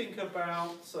if we think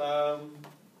about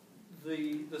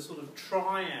the sort of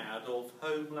triad of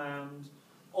homeland,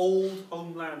 old,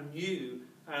 homeland, new,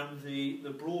 and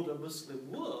the broader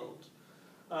Muslim world,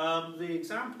 the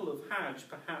example of Hajj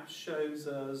perhaps shows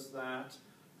us that,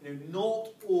 you know, not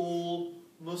all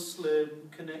Muslim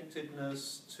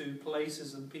connectedness to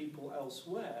places and people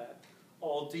elsewhere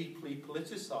are deeply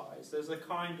politicized. There's a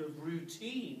kind of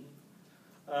routine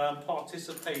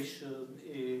participation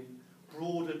in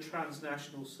broader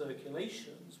transnational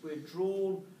circulations. We're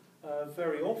drawn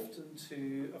very often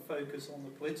to a focus on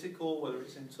the political, whether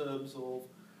it's in terms of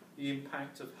the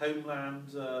impact of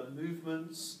homeland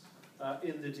movements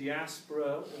in the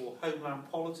diaspora or homeland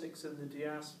politics in the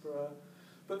diaspora.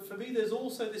 But for me, there's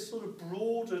also this sort of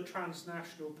broader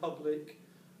transnational public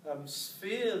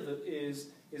sphere that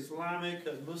is Islamic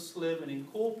and Muslim and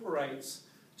incorporates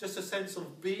just a sense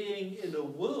of being in a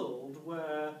world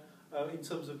where, in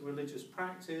terms of religious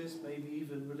practice, maybe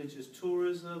even religious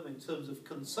tourism, in terms of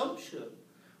consumption.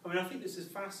 I mean, I think this is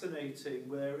fascinating.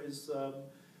 There has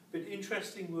been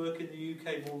interesting work in the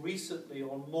UK more recently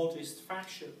on modest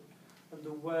fashion and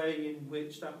the way in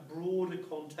which that broader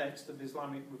context of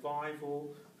Islamic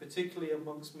revival, particularly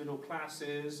amongst middle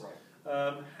classes,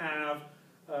 have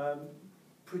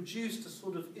produced a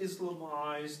sort of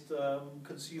Islamized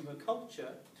consumer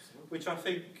culture, which I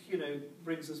think,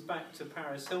 brings us back to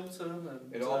Paris Hilton.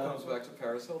 And it all comes back to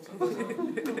Paris Hilton.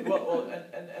 well,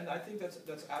 and I think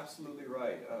that's absolutely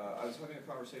right. I was having a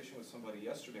conversation with somebody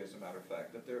yesterday, as a matter of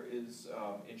fact, that there is,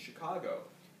 in Chicago,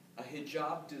 a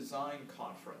hijab design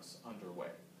conference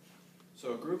underway.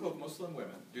 So a group of Muslim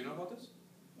women, do you know about this?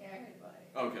 Yeah, I heard about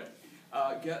it.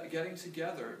 Okay. Getting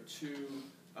together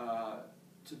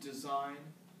to design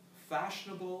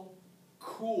fashionable,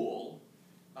 cool,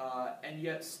 and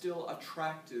yet still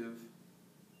attractive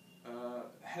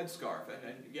headscarf,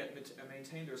 and yet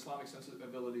maintain their Islamic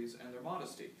sensibilities and their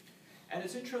modesty. And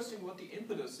it's interesting what the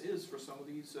impetus is for some of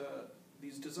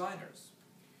these designers.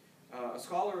 A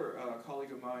scholar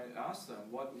colleague of mine asked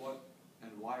them, what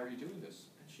and why are you doing this?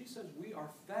 And she says, we are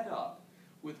fed up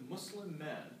with Muslim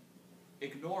men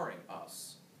ignoring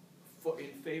us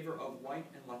in favor of white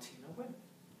and Latina women.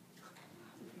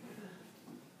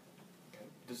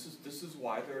 This is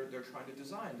why they're trying to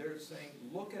design. They're saying,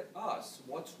 look at us.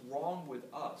 What's wrong with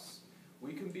us?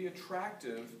 We can be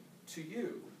attractive to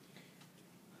you.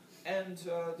 And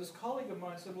this colleague of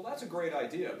mine said, well, that's a great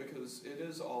idea, because it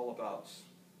is all about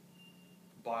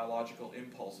biological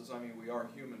impulses. I mean, we are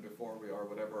human before we are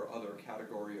whatever other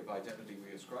category of identity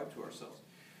we ascribe to ourselves.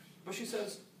 But she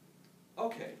says,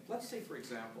 okay, let's say, for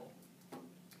example,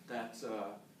 that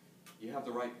you have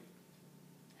the right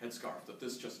headscarf, that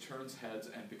this just turns heads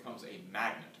and becomes a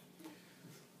magnet.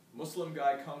 Muslim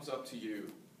guy comes up to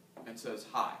you and says,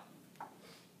 hi.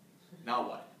 Now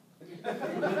what?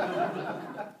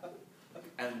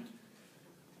 And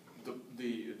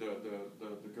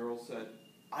the girl said,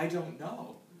 I don't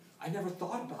know. I never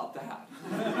thought about that.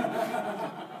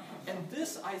 And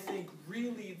this, I think,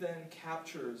 really then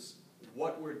captures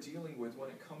what we're dealing with when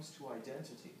it comes to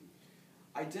identity.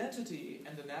 Identity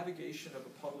and the navigation of a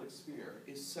public sphere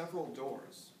is several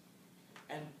doors.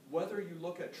 And whether you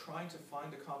look at trying to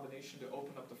find a combination to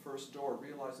open up the first door,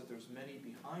 realize that there's many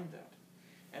behind that.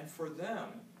 And for them,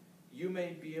 you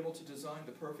may be able to design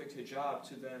the perfect hijab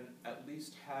to then at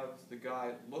least have the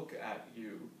guy look at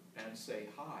you and say,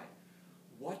 hi.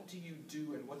 What do you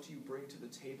do and what do you bring to the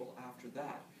table after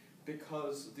that?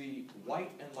 Because the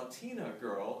white and Latina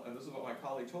girl, and this is what my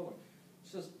colleague told him,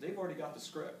 she says, they've already got the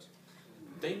script.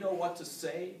 They know what to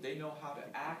say, they know how to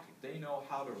act, they know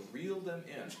how to reel them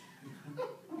in.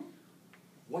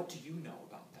 What do you know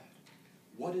about that?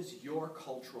 What is your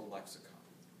cultural lexicon?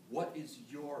 What is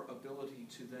your ability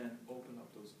to then open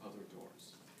up those other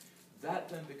doors? That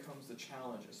then becomes the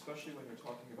challenge, especially when you're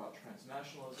talking about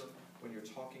transnationalism, when you're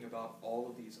talking about all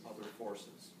of these other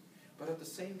forces. But at the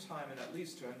same time, and at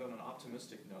least to end on an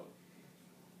optimistic note,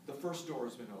 the first door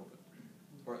has been opened,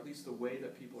 or at least the way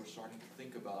that people are starting to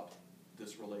think about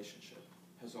this relationship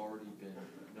has already been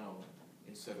known,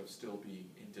 instead of still being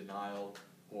in denial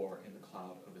or in the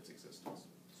cloud of its existence.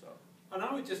 So. And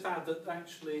I would just add that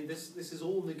actually this is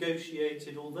all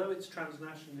negotiated, although it's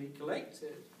transnationally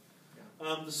collected.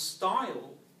 The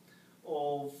style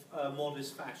of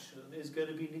modest fashion is going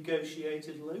to be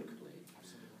negotiated locally.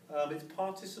 It's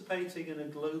participating in a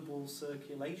global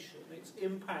circulation. It's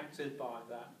impacted by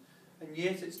that. And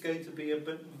yet it's going to be a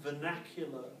bit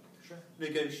vernacular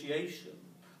negotiation.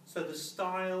 So the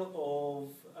style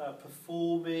of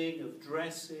performing, of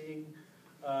dressing,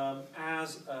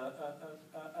 as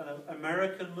an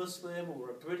American Muslim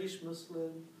or a British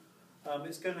Muslim,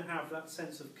 it's going to have that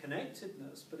sense of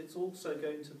connectedness, but it's also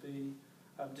going to be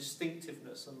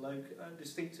distinctiveness and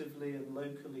distinctively and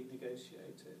locally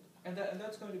negotiated. And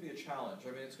that's going to be a challenge.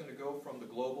 I mean, it's going to go from the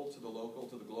global to the local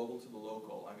to the global to the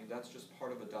local. I mean, that's just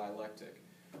part of a dialectic,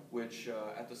 which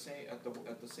at the same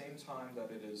time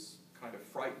that it is kind of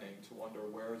frightening to wonder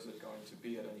where is it going to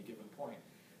be at any given point,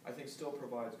 I think still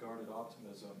provides guarded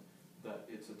optimism that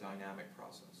it's a dynamic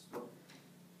process.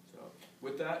 So,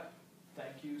 with that,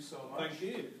 thank you so much. Thank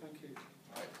you. Thank you.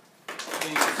 All right.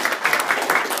 Please.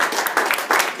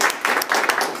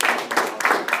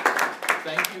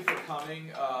 Thank you for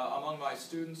coming. Among my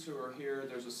students who are here,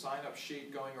 there's a sign-up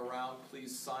sheet going around.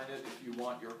 Please sign it if you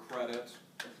want your credit.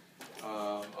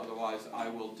 Otherwise, I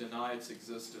will deny its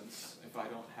existence if I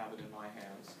don't have it in my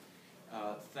hands.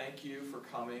 Thank you for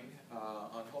coming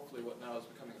on hopefully what now is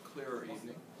becoming a clearer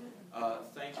evening.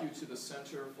 Thank you to the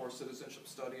Center for Citizenship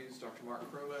Studies, Dr. Mark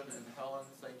Crewman and Helen.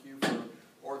 Thank you for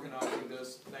organizing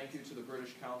this. Thank you to the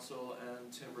British Council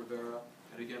and Tim Rivera.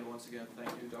 And again, once again,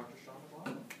 thank you, Dr. Seán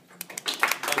McLoughlin.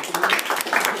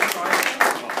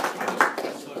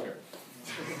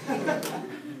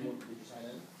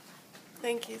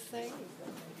 Thank you, thank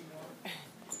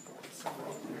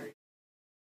you.